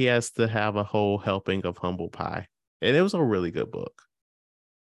like he has to have a whole helping of humble pie, and it was a really good book.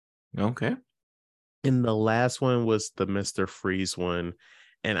 Okay. And the last one was the Mr. Freeze one.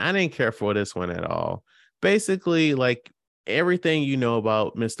 And I didn't care for this one at all. Basically, like everything you know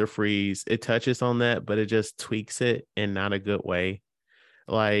about Mr. Freeze, it touches on that, but it just tweaks it in not a good way.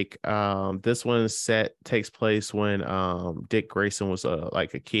 Like this one set takes place when Dick Grayson was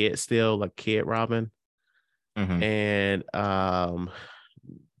like a kid still, like kid Robin. Mm-hmm. And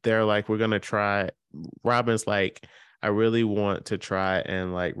they're like, we're gonna try. Robin's like, I really want to try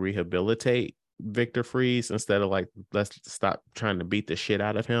and like rehabilitate Victor Freeze instead of like let's stop trying to beat the shit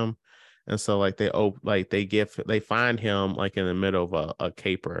out of him. And so like they find him like in the middle of a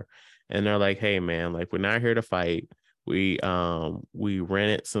caper, and they're like, hey man, like we're not here to fight. We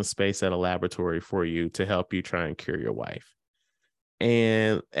rented some space at a laboratory for you to help you try and cure your wife.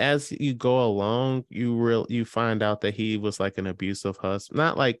 And as you go along, you find out that he was like an abusive husband,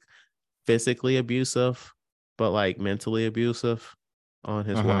 not like physically abusive, but like mentally abusive on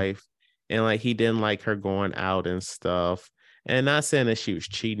his Mm-hmm. wife. And like he didn't like her going out and stuff. And not saying that she was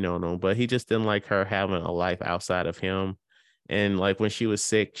cheating on him, but he just didn't like her having a life outside of him. And like when she was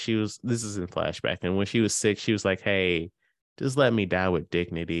sick, this is in flashback. And when she was sick, she was like, hey, just let me die with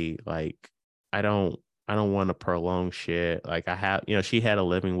dignity. Like, I don't I don't want to prolong shit. Like I have, she had a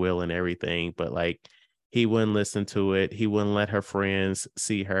living will and everything, but like he wouldn't listen to it. He wouldn't let her friends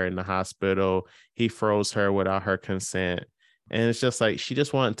see her in the hospital. He froze her without her consent. And it's just like she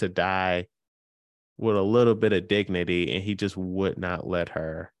just wanted to die with a little bit of dignity, and he just would not let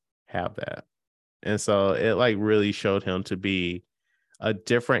her have that. And so it like really showed him to be a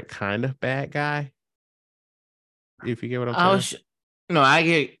different kind of bad guy, if you get what I'm I saying. was no, I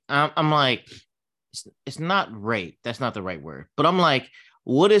get. I'm like, it's not rape. That's not the right word. But I'm like,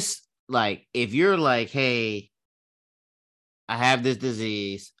 what is like if you're like, hey, I have this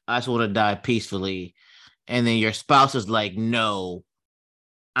disease. I just want to die peacefully, and then your spouse is like, no,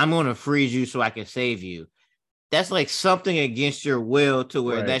 I'm going to freeze you so I can save you. that's like something against your will to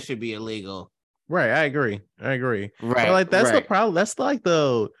where that Right. should be illegal. Right. I agree. But Right, like that's the right, problem. That's like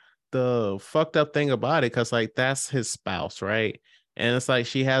the fucked up thing about it, because like that's his spouse, right? And it's like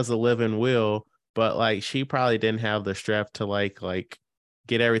she has a living will, but like she probably didn't have the strength to like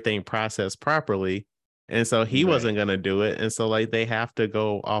get everything processed properly. And so he right, wasn't gonna do it. And so like they have to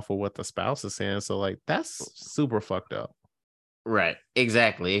go off of what the spouse is saying. So like that's super fucked up. right.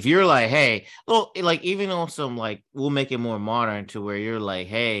 Exactly. If you're like, hey, well, like even on some like, we'll make it more modern to where you're like,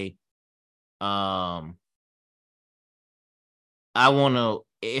 hey, um, I want to.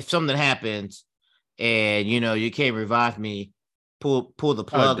 If something happens, and you can't revive me, pull the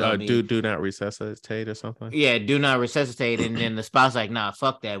plug on me. Do not resuscitate or something. Yeah, do not resuscitate. And then the spouse like, nah,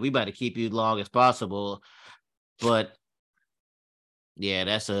 fuck that. We about to keep you long as possible. But yeah,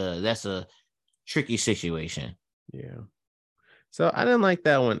 that's a tricky situation. Yeah. So I didn't like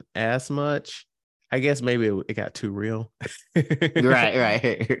that one as much. I guess maybe it got too real. Right,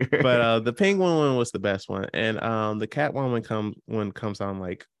 right. But the penguin one was the best one. And the Catwoman one comes on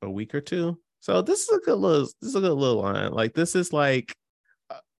like a week or two. So this is a good little line. Like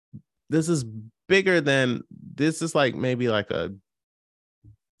uh, this is bigger than this is like maybe like a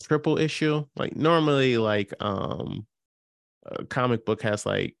triple issue. Like normally like a comic book has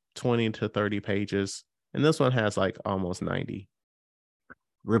like 20 to 30 pages, and this one has like almost 90.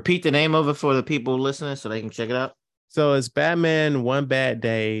 Repeat the name of it for the people listening so they can check it out. So it's Batman One Bad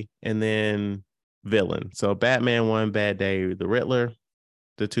Day and then villain. So Batman One Bad Day, the Riddler,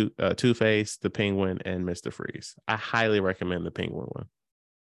 the Two-Face, the Penguin, and Mr. Freeze. I highly recommend the Penguin one.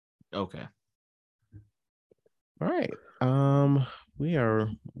 Okay. All right. We are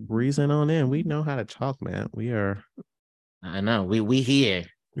breezing on in. We know how to talk, man. We are I know. We here.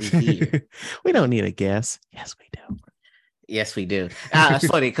 We here. we don't need a guess. Yes, we do. Yes, we do. It's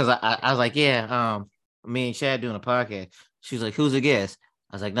funny because I was like, yeah, me and Chad doing a podcast. She's like, who's a guest?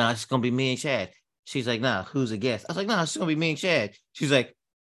 I was like, nah, it's gonna be me and Chad. She's like, nah, who's a guest? I was like, nah, it's gonna be me and Chad. She's like,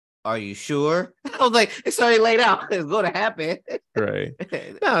 are you sure? I was like, it's already laid out. It's gonna happen. Right.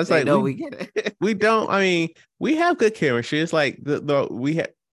 No, it's They like know we get it. we don't. I mean, we have good chemistry. It's like the we had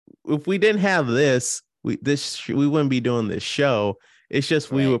if we didn't have this, we wouldn't be doing this show. It's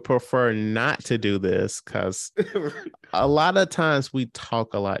just we Right. would prefer not to do this because a lot of times we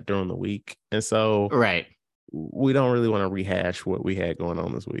talk a lot during the week, and so Right. we don't really want to rehash what we had going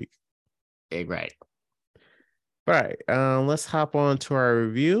on this week. Right. All right, let's hop on to our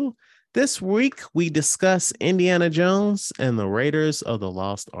review. This week we discuss Indiana Jones and the Raiders of the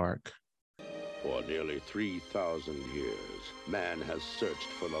Lost Ark. For nearly 3,000 years, man has searched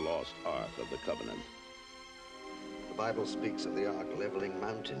for the lost Ark of the Covenant. The Bible speaks of the Ark leveling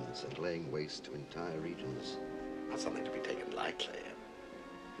mountains and laying waste to entire regions. Not something to be taken lightly.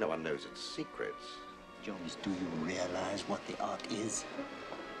 No one knows its secrets. Jones, do you realize what the Ark is?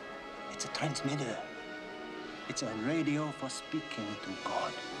 It's a transmitter. It's a radio for speaking to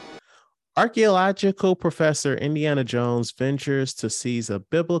God. Archaeological professor Indiana Jones ventures to seize a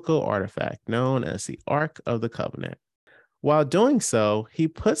biblical artifact known as the Ark of the Covenant. While doing so, he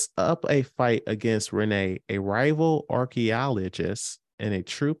puts up a fight against Rene, a rival archaeologist, and a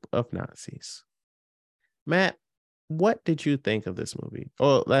troop of Nazis. Matt, what did you think of this movie?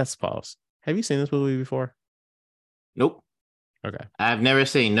 Oh, let's pause. Have you seen this movie before? Nope. Okay. I've never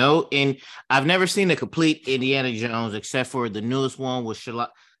seen I've never seen a complete Indiana Jones except for the newest one with Shia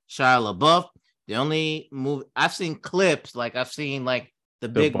LaBeouf. The only movie I've seen clips, like I've seen like the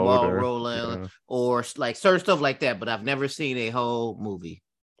big ball boulder, rolling yeah. or like certain stuff like that, but I've never seen a whole movie.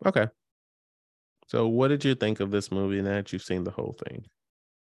 Okay. So what did you think of this movie now that you've seen the whole thing?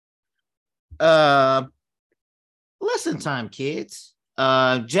 Lesson time, kids.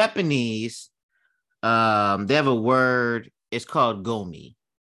 Japanese, they have a word, it's called gomi.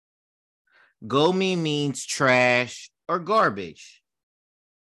 Gomi means trash or garbage.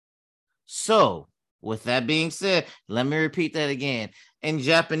 So, with that being said, let me repeat that again. In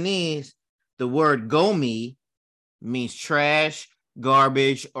Japanese, the word gomi means trash,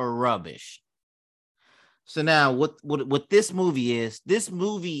 garbage, or rubbish. So now, what this movie is,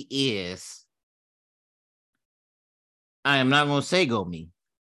 I am not going to say gomi.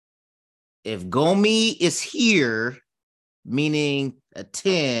 If gomi is here, meaning a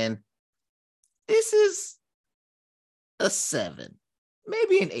 10, this is a 7,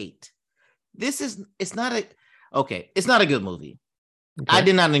 maybe an 8. It's not a good movie. Okay. I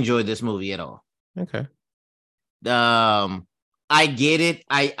did not enjoy this movie at all. Okay. I get it.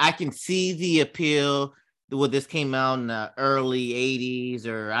 I can see the appeal. Well, this came out in the early 80s,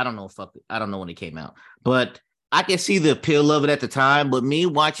 or I don't know when it came out, but I can see the appeal of it at the time. But me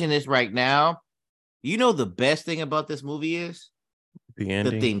watching this right now, You know the best thing about this movie is The the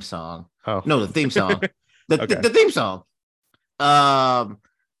ending. theme song. Oh No, the theme song. Okay. The theme song.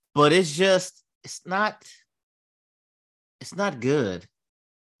 But it's not good.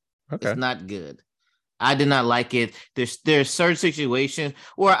 Okay. It's not good. I did not like it. There's certain situations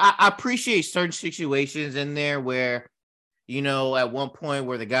where I appreciate certain situations in there where, you know, at one point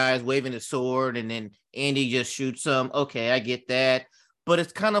where the guy's waving his sword and then Andy just shoots him. Okay, I get that. But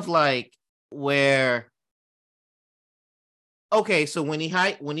it's kind of like where, okay, so when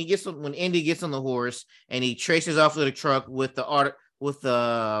Andy gets on the horse and he traces off of the truck with the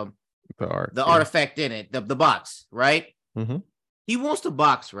artifact in it, the box, right? Mm-hmm. He wants the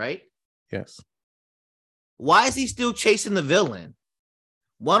box, right? Yes. Why is he still chasing the villain?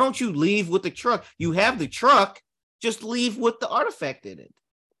 Why don't you leave with the truck? You have the truck, just leave with the artifact in it.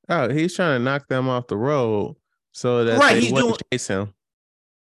 Oh, he's trying to knock them off the road so that Right, they wouldn't chase him.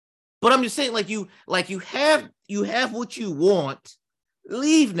 But I'm just saying, you have what you want.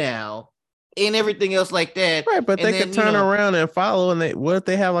 Leave now, and everything else like that. Right, but and they then, could turn around and follow. And what if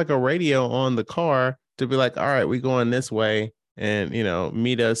they have like a radio on the car to be like, all right, we going this way, and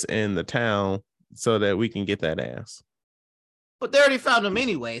meet us in the town so that we can get that ass. But they already found him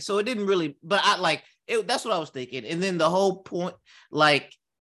anyway, so it didn't really. But I like it. That's what I was thinking. And then the whole point, like,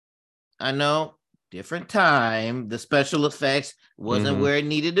 I know different time, the special effects wasn't where it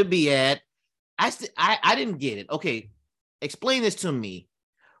needed to be at. I didn't get it. Okay, explain this to me.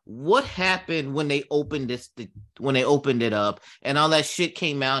 What happened when they opened it up and all that shit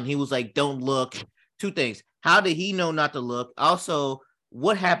came out and he was like, don't look? Two things. How did he know not to look? Also,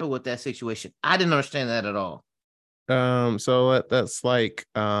 what happened with that situation? I didn't understand that at all. So that's like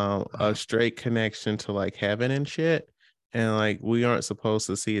a straight connection to like heaven and shit. And like we aren't supposed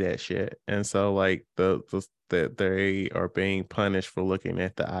to see that shit. And so like that they are being punished for looking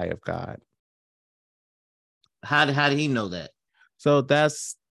at the eye of God. How did he know that? So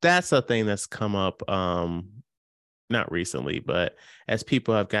that's a thing that's come up not recently, but as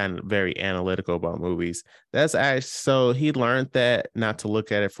people have gotten very analytical about movies, that's actually, so he learned that not to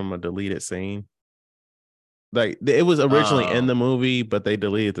look at it from a deleted scene. Like it was originally in the movie, but they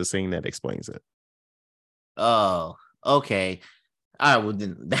deleted the scene that explains it. Oh, okay. I would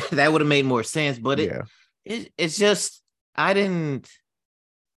that would have made more sense, but it's just I didn't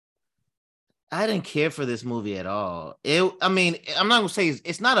care for this movie at all. I mean, I'm not gonna say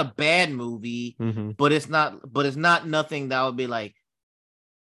it's not a bad movie, but it's not nothing that would be like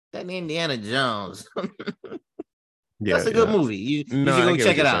that Indiana Jones. That's a good movie. You should go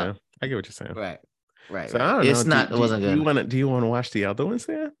check it out. I get what you're saying. Right. So I don't know. It wasn't good. Do you want to watch the other ones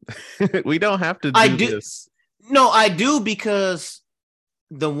then? We don't have to do this. No, I do, because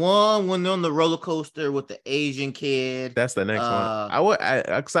the one when they're on the roller coaster with the Asian kid. That's the next one.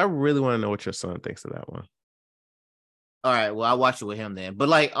 Because I really want to know what your son thinks of that one. All right, well, I'll watch it with him then. But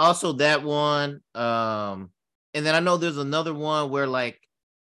like also that one, and then I know there's another one where like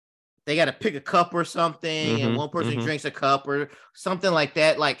they got to pick a cup or something, and one person drinks a cup or something like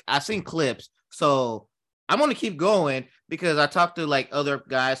that. Like I've seen clips, so I'm gonna keep going because I talked to like other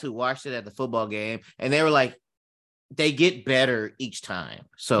guys who watched it at the football game, and they were like, they get better each time.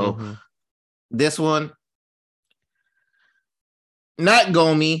 So this one, not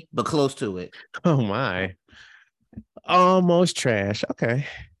Gomi, but close to it. Oh my. Almost trash. Okay.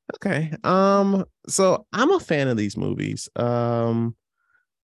 So I'm a fan of these movies.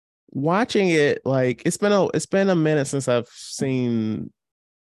 Watching it, like it's been a minute since I've seen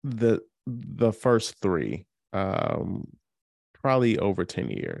the first three. Probably over 10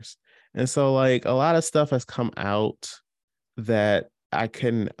 years. And so like a lot of stuff has come out that I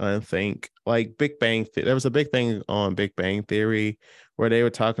couldn't unthink. Like Big Bang there was a big thing on Big Bang Theory where they were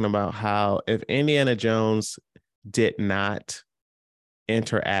talking about how if Indiana Jones did not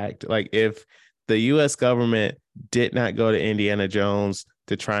interact, like if the US government did not go to Indiana Jones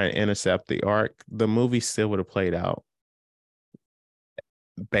to try and intercept the Ark, the movie still would have played out.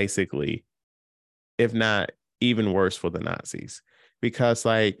 Basically, if not even worse for the Nazis, because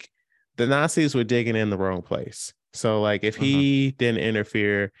like the Nazis were digging in the wrong place. So like if he didn't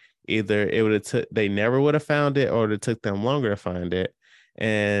interfere, either it would have they never would have found it, or it took them longer to find it.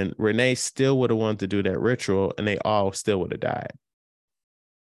 And Renee still would have wanted to do that ritual, and they all still would have died.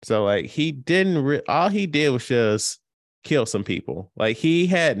 So like he didn't all he did was just kill some people. Like he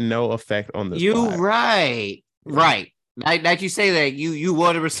had no effect on this. You right. Like you say that you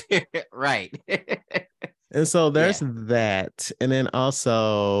 100% right. And so there's that. And then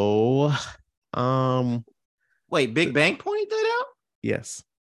also wait, Big Bang pointed that out? Yes.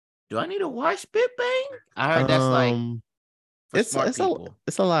 Do I need to watch Big Bang? I heard that's like for smart people.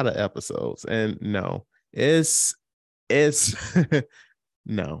 It's a lot of episodes, and no, it's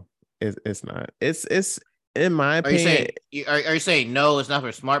no, it's not. It's in my Are you opinion saying are you saying no, it's not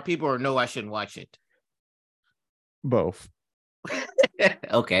for smart people, or no, I shouldn't watch it? both.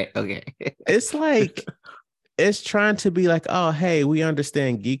 Okay. It's like it's trying to be like, oh, hey, we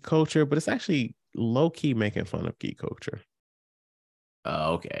understand geek culture, but it's actually low key making fun of geek culture.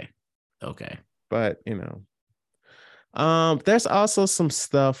 Oh, okay. But there's also some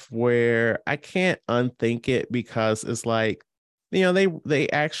stuff where I can't unthink it because it's like, they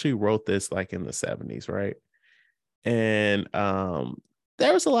actually wrote this like in the 70s, right? And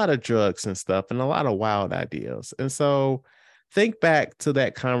there was a lot of drugs and stuff and a lot of wild ideas. And so think back to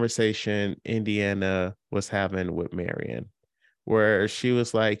that conversation Indiana was having with Marion, where she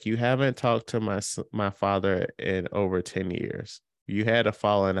was like, you haven't talked to my father in over 10 years. You had a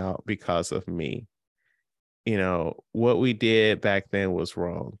falling out because of me. What we did back then was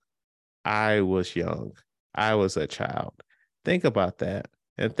wrong. I was young. I was a child. Think about that.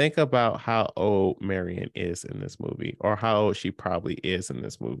 And think about how old Marion is in this movie, or how old she probably is in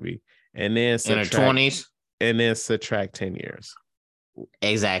this movie. And then in her 20s. And then subtract 10 years.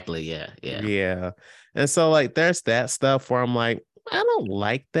 Exactly. Yeah. Yeah. And so like there's that stuff where I'm like, I don't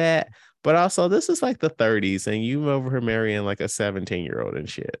like that. But also this is like the 30s and you over here marrying like a 17-year-old and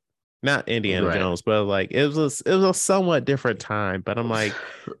shit. Not Indiana Jones, but like it was a somewhat different time. But I'm like,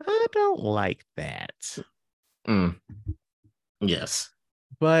 I don't like that. Yes.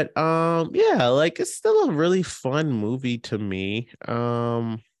 But yeah, like it's still a really fun movie to me.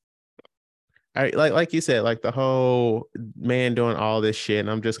 I like you said, like the whole man doing all this shit, and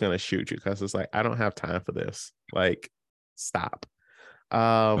I'm just gonna shoot you because it's like I don't have time for this. Like, stop.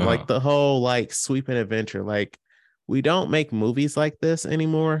 Like the whole like sweeping adventure, like we don't make movies like this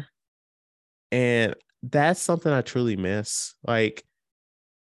anymore. And that's something I truly miss. Like,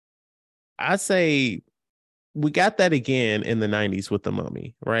 I'd say we got that again in the 90s with The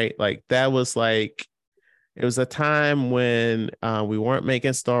Mummy, right? Like that was like, it was a time when we weren't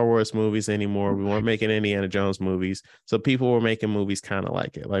making Star Wars movies anymore. We weren't making Indiana Jones movies. So people were making movies kind of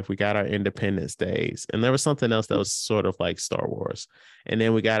like it. Like we got our Independence Days. And there was something else that was sort of like Star Wars. And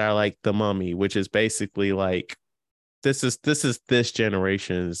then we got our like The Mummy, which is basically like, this is this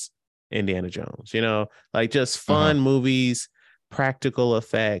generation's Indiana Jones, like just fun movies, practical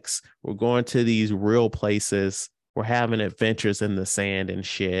effects. We're going to these real places. We're having adventures in the sand and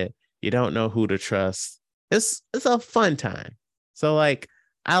shit. You don't know who to trust. It's a fun time. So I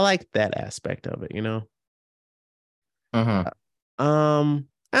like that aspect of it, I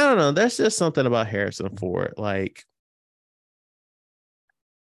don't know. There's just something about Harrison Ford. Like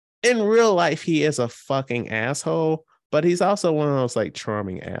in real life, he is a fucking asshole, but he's also one of those like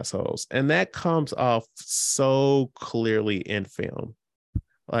charming assholes. And that comes off so clearly in film.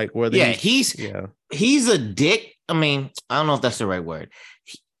 Like whether he's a dick. I mean, I don't know if that's the right word.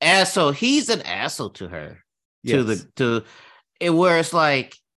 Asshole. He's an asshole to her. Yes. To it, where it's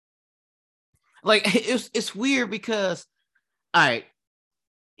like it's weird because all right,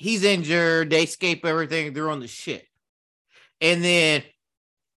 he's injured, they escape everything, they're on the ship. And then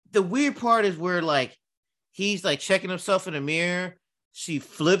the weird part is where like he's like checking himself in the mirror. She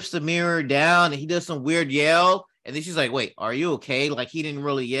flips the mirror down and he does some weird yell. And then she's like, wait, are you okay? Like he didn't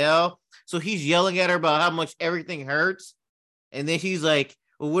really yell. So he's yelling at her about how much everything hurts. And then she's like,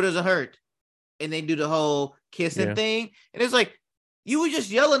 well, what does it hurt? And they do the whole kissing thing. And it's like, you were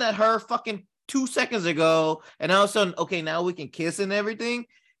just yelling at her fucking 2 seconds ago. And all of a sudden, okay, now we can kiss and everything.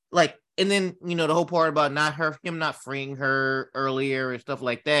 Like, and then, the whole part about him not freeing her earlier and stuff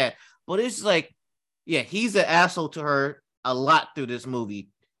like that. But it's like, yeah, he's an asshole to her a lot through this movie.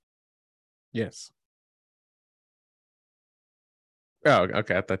 Yes. Oh,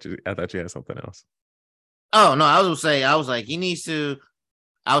 okay. I thought you had something else. Oh no, I was like, he needs to.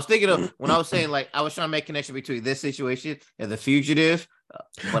 I was thinking of when I was saying like I was trying to make a connection between this situation and The Fugitive,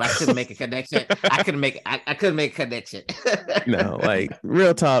 but I couldn't make a connection. I couldn't make a connection. No, like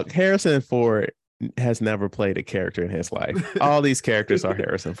real talk. Harrison Ford has never played a character in his life. All these characters are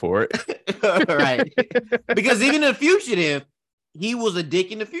Harrison Ford. Right. Because even in The Fugitive, he was a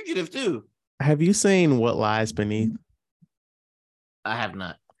dick in The Fugitive too. Have you seen What Lies Beneath? I have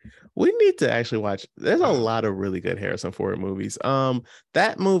not. We need to actually watch. There's a lot of really good Harrison Ford movies.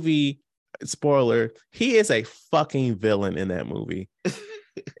 That movie, spoiler, he is a fucking villain in that movie.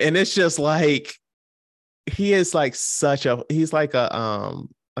 And it's just like he is like he's like a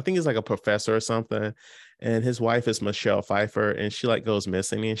I think he's like a professor or something, and his wife is Michelle Pfeiffer, and she like goes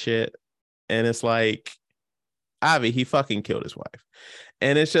missing and shit. And it's like, Avi, he fucking killed his wife.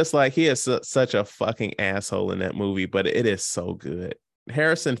 And it's just like he is such a fucking asshole in that movie, but it is so good.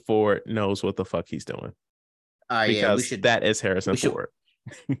 Harrison Ford knows what the fuck he's doing. Yeah, that is Harrison Ford.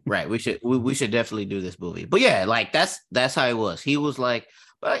 Right. We should definitely do this movie. But yeah, like that's how it was. He was like,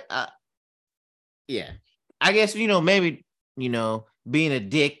 but yeah. I guess, maybe, being a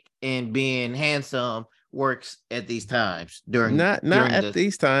dick and being handsome works at these times not at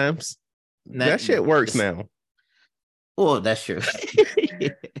these times. That shit works now. Well, that's true.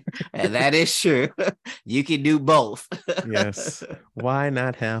 And that is true. You can do both. Yes. Why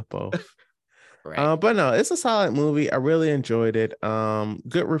not have both? Right. But no, it's a solid movie. I really enjoyed it.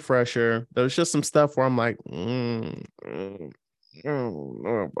 Good refresher. There was just some stuff where I'm like, I don't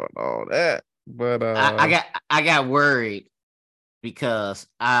know about all that. But I got worried because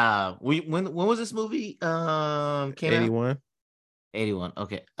when was this movie came 81. out? 81.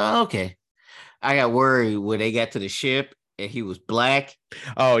 Okay. Oh, okay. I got worried when they got to the ship and he was black.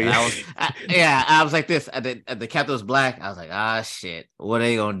 Oh yeah. I was like this. The captain was black. I was like, shit. What are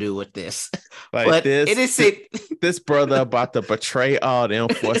they gonna do with this? Like but this brother about to betray all them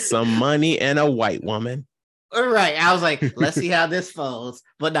for some money and a white woman. All right. I was like, let's see how this folds.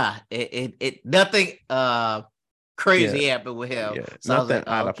 But nah, it nothing crazy happened with him. Yeah, so nothing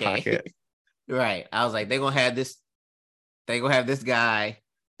I was like, out of pocket. Right. I was like, they're gonna have this guy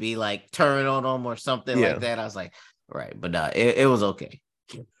be like turn on them or something like that. I was like, right, but nah, it was okay.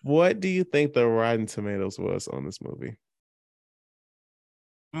 What do you think the Rotten Tomatoes was on this movie?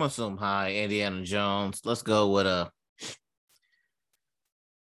 I'm gonna assume high. Indiana Jones. Let's go with a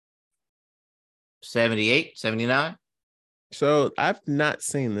 78, 79. So I've not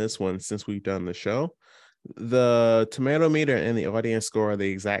seen this one since we've done the show. The tomato meter and the audience score are the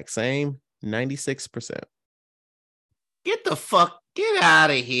exact same, 96%. Get out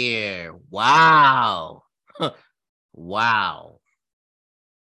of here. Wow. Wow.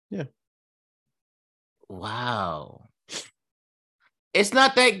 Yeah. Wow. It's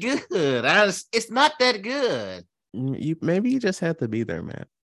not that good. It's not that good. Maybe you just had to be there, man.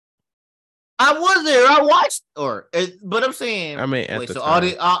 I was there. I watched, but I'm saying. I mean,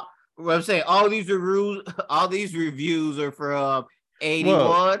 all these reviews are from 81.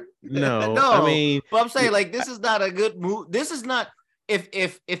 Well, no, no. I mean, but I'm saying like this is not a good movie. This is not.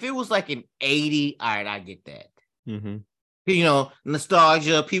 If it was like an 80, all right, I get that. Mm-hmm.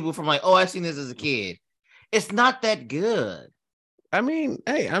 Nostalgia. People from like, I've seen this as a kid. It's not that good. I mean,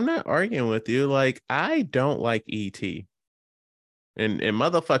 hey, I'm not arguing with you. Like, I don't like E.T. And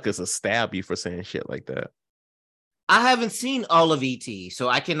motherfuckers will stab you for saying shit like that. I haven't seen all of E.T., so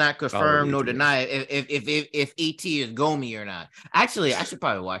I cannot confirm nor deny if E.T. is Gomi or not. Actually, I should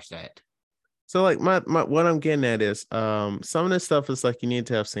probably watch that. So, like, my what I'm getting at is, some of this stuff is like you need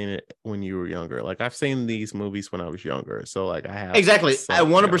to have seen it when you were younger. Like, I've seen these movies when I was younger, so like I have exactly. I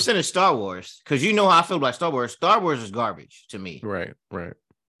 100% is Star Wars because you know how I feel about Star Wars. Star Wars is garbage to me. Right.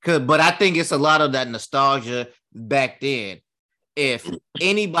 But I think it's a lot of that nostalgia back then. If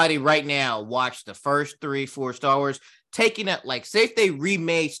anybody right now watched the first 3-4 Star Wars, taking that, like, say if they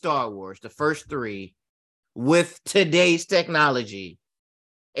remade Star Wars, the first 3 with today's technology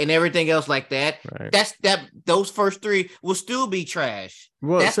and everything else like that, right. Those first 3 will still be trash.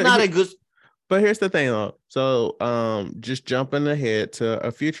 Well, that's not a good. But here's the thing, though. So, just jumping ahead to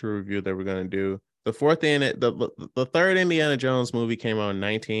a future review that we're gonna do. The third Indiana Jones movie came out in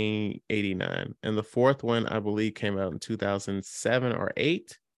 1989, and the fourth one, I believe, came out in 2007 or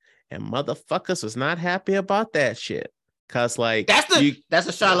 8. And motherfuckers was not happy about that shit. Cause like that's a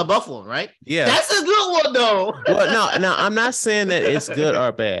Shia LaBeouf one, right? Yeah, that's a good one though. Well, no, I'm not saying that it's good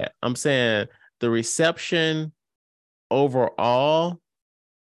or bad. I'm saying the reception overall.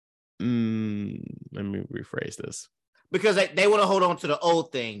 Let me rephrase this. Because they want to hold on to the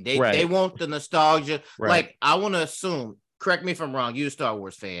old thing. They want the nostalgia. Right. Like, I want to assume, correct me if I'm wrong, you're a Star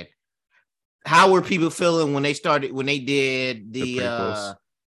Wars fan. How were people feeling when they did the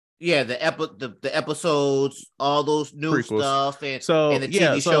episodes, all those new prequels. Stuff and the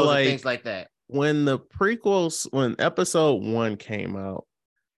TV shows and things like that? When episode 1 came out,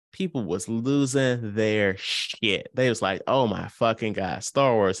 people was losing their shit. They was like, oh my fucking God,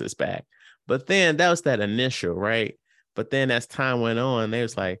 Star Wars is back. But then that was that initial, right? But then as time went on, they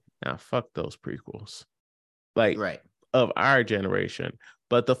was like, nah, fuck those prequels. Like, right. Of our generation.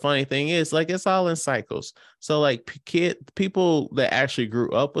 But the funny thing is, like, it's all in cycles. So like people that actually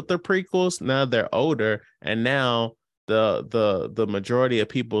grew up with the prequels, now they're older, and now the majority of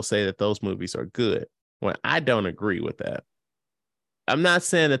people say that those movies are good. When I don't agree with that. I'm not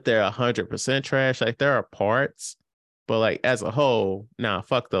saying that they're 100% trash. Like, there are parts But like as a whole, nah,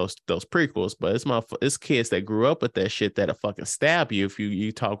 fuck those prequels. But it's kids that grew up with that shit that'll fucking stab you if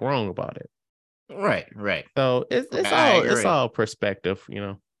you talk wrong about it. Right. So it's I it's agree. all perspective, you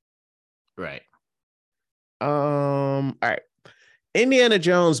know. Right. All right. Indiana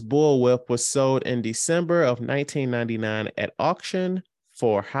Jones Bullwhip was sold in December of 1999 at auction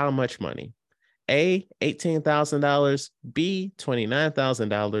for how much money? A, $18,000, B,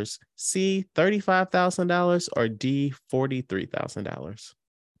 $29,000, C, $35,000, or D, $43,000.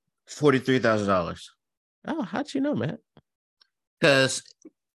 $43,000. Oh, how'd you know, Matt? Because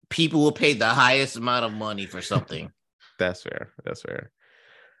people will pay the highest amount of money for something. That's fair.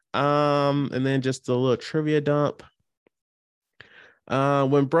 And then just a little trivia dump.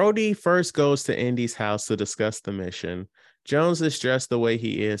 When Brody first goes to Indy's house to discuss the mission, Jones is dressed the way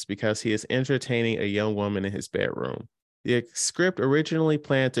he is because he is entertaining a young woman in his bedroom. The script originally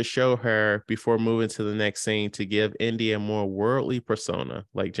planned to show her before moving to the next scene to give Indy a more worldly persona,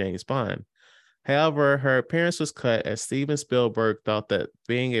 like James Bond. However, her appearance was cut as Steven Spielberg thought that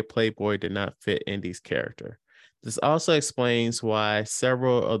being a playboy did not fit Indy's character. This also explains why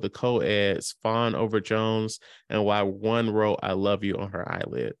several of the co-eds fawn over Jones and why one wrote "I love you" on her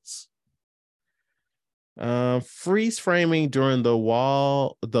eyelids. Freeze framing during the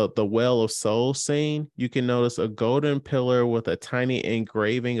Well of Souls scene, you can notice a golden pillar with a tiny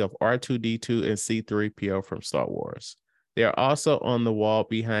engraving of R2-D2 and C-3PO from Star Wars. They are also on the wall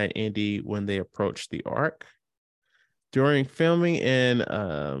behind Indy when they approach the Ark. During filming in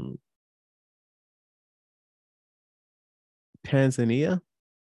Tanzania,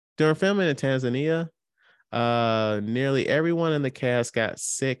 nearly everyone in the cast got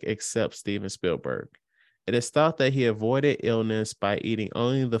sick except Steven Spielberg. It is thought that he avoided illness by eating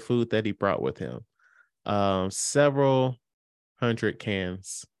only the food that he brought with him. Several hundred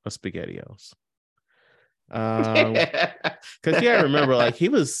cans of SpaghettiOs. Because you gotta remember, like he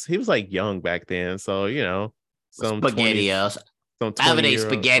was like young back then, so you know, some SpaghettiOs. I haven't ate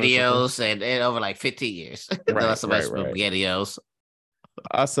SpaghettiOs and over like 15 years. Right. SpaghettiOs.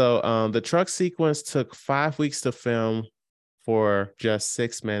 Also, the truck sequence took 5 weeks to film for just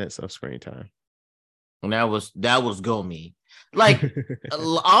 6 minutes of screen time. And that was Gomi. Like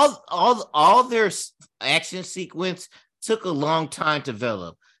all their action sequence took a long time to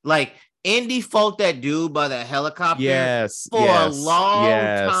develop. Like Indy fought that dude by the helicopter for a long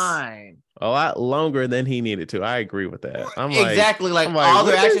time. A lot longer than he needed to. I agree with that. Exactly. Like all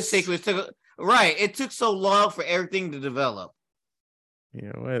their action sequence took it took so long for everything to develop.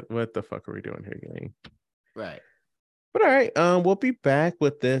 Yeah, what the fuck are we doing here, gang? Right. But all right, we'll be back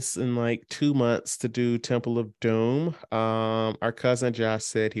with this in like 2 months to do Temple of Doom. Our cousin Josh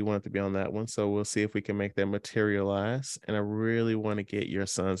said he wanted to be on that one, so we'll see if we can make that materialize. And I really want to get your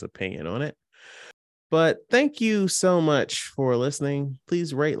son's opinion on it. But thank you so much for listening.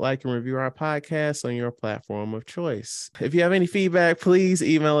 Please rate, like, and review our podcast on your platform of choice. If you have any feedback, please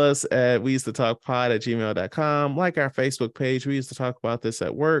email us at weusetotalkpod@gmail.com. Like our Facebook page, We Used to Talk About This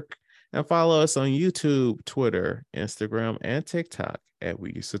at Work. And follow us on YouTube, Twitter, Instagram, and TikTok at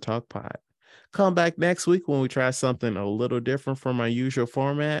We Used to Talk Pod. Come back next week when we try something a little different from our usual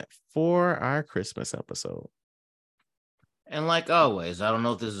format for our Christmas episode. And like always, I don't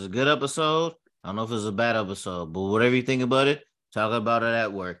know if this is a good episode. I don't know if it's a bad episode, but whatever you think about it, talk about it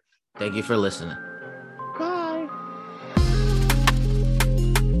at work. Thank you for listening.